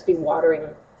just be watering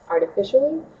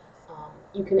artificially,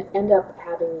 you can end up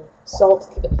having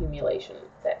salt accumulation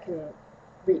that can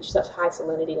reach such high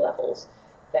salinity levels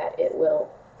that it will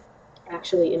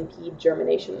actually impede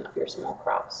germination of your small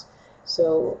crops.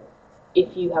 So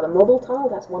if you have a mobile tunnel,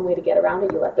 that's one way to get around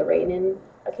it. You let the rain in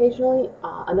occasionally.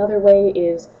 Another way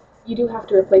is you do have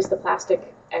to replace the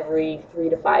plastic every 3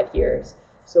 to 5 years.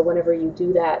 So whenever you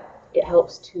do that, it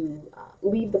helps to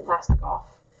leave the plastic off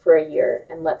for a year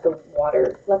and let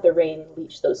the rain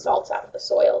leach those salts out of the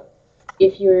soil.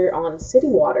 If you're on city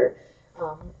water,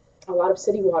 a lot of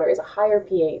city water is a higher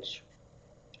pH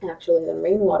actually than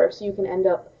rainwater, so you can end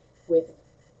up with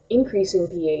increasing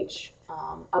pH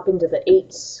up into the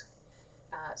 8s.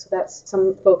 So that's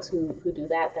some folks who do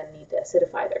that then need to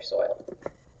acidify their soil.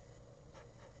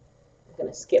 I'm going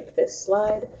to skip this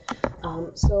slide.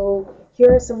 So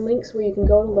here are some links where you can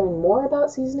go to learn more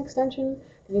about season extension.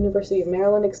 The University of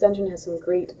Maryland Extension has some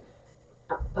great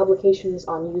publications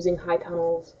on using high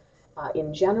tunnels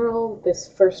in general. This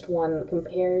first one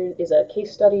is a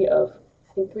case study of,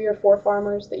 I think, 3 or 4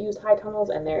 farmers that used high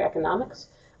tunnels and their economics.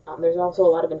 There's also a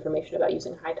lot of information about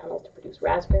using high tunnels to produce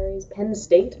raspberries. Penn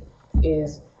State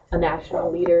is a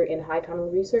national leader in high tunnel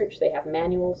research. They have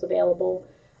manuals available.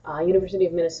 University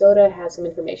of Minnesota has some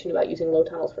information about using low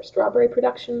tunnels for strawberry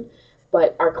production,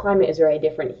 but our climate is very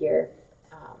different here,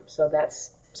 so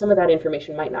some of that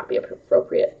information might not be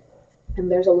appropriate.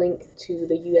 And there's a link to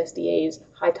the USDA's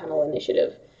High Tunnel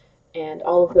Initiative, and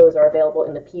all of those are available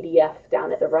in the PDF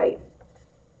down at the right.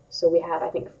 So we have, I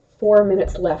think, 4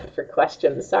 minutes left for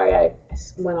questions. Sorry, I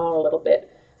went on a little bit.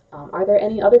 Are there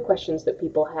any other questions that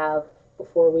people have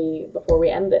before we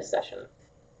end this session?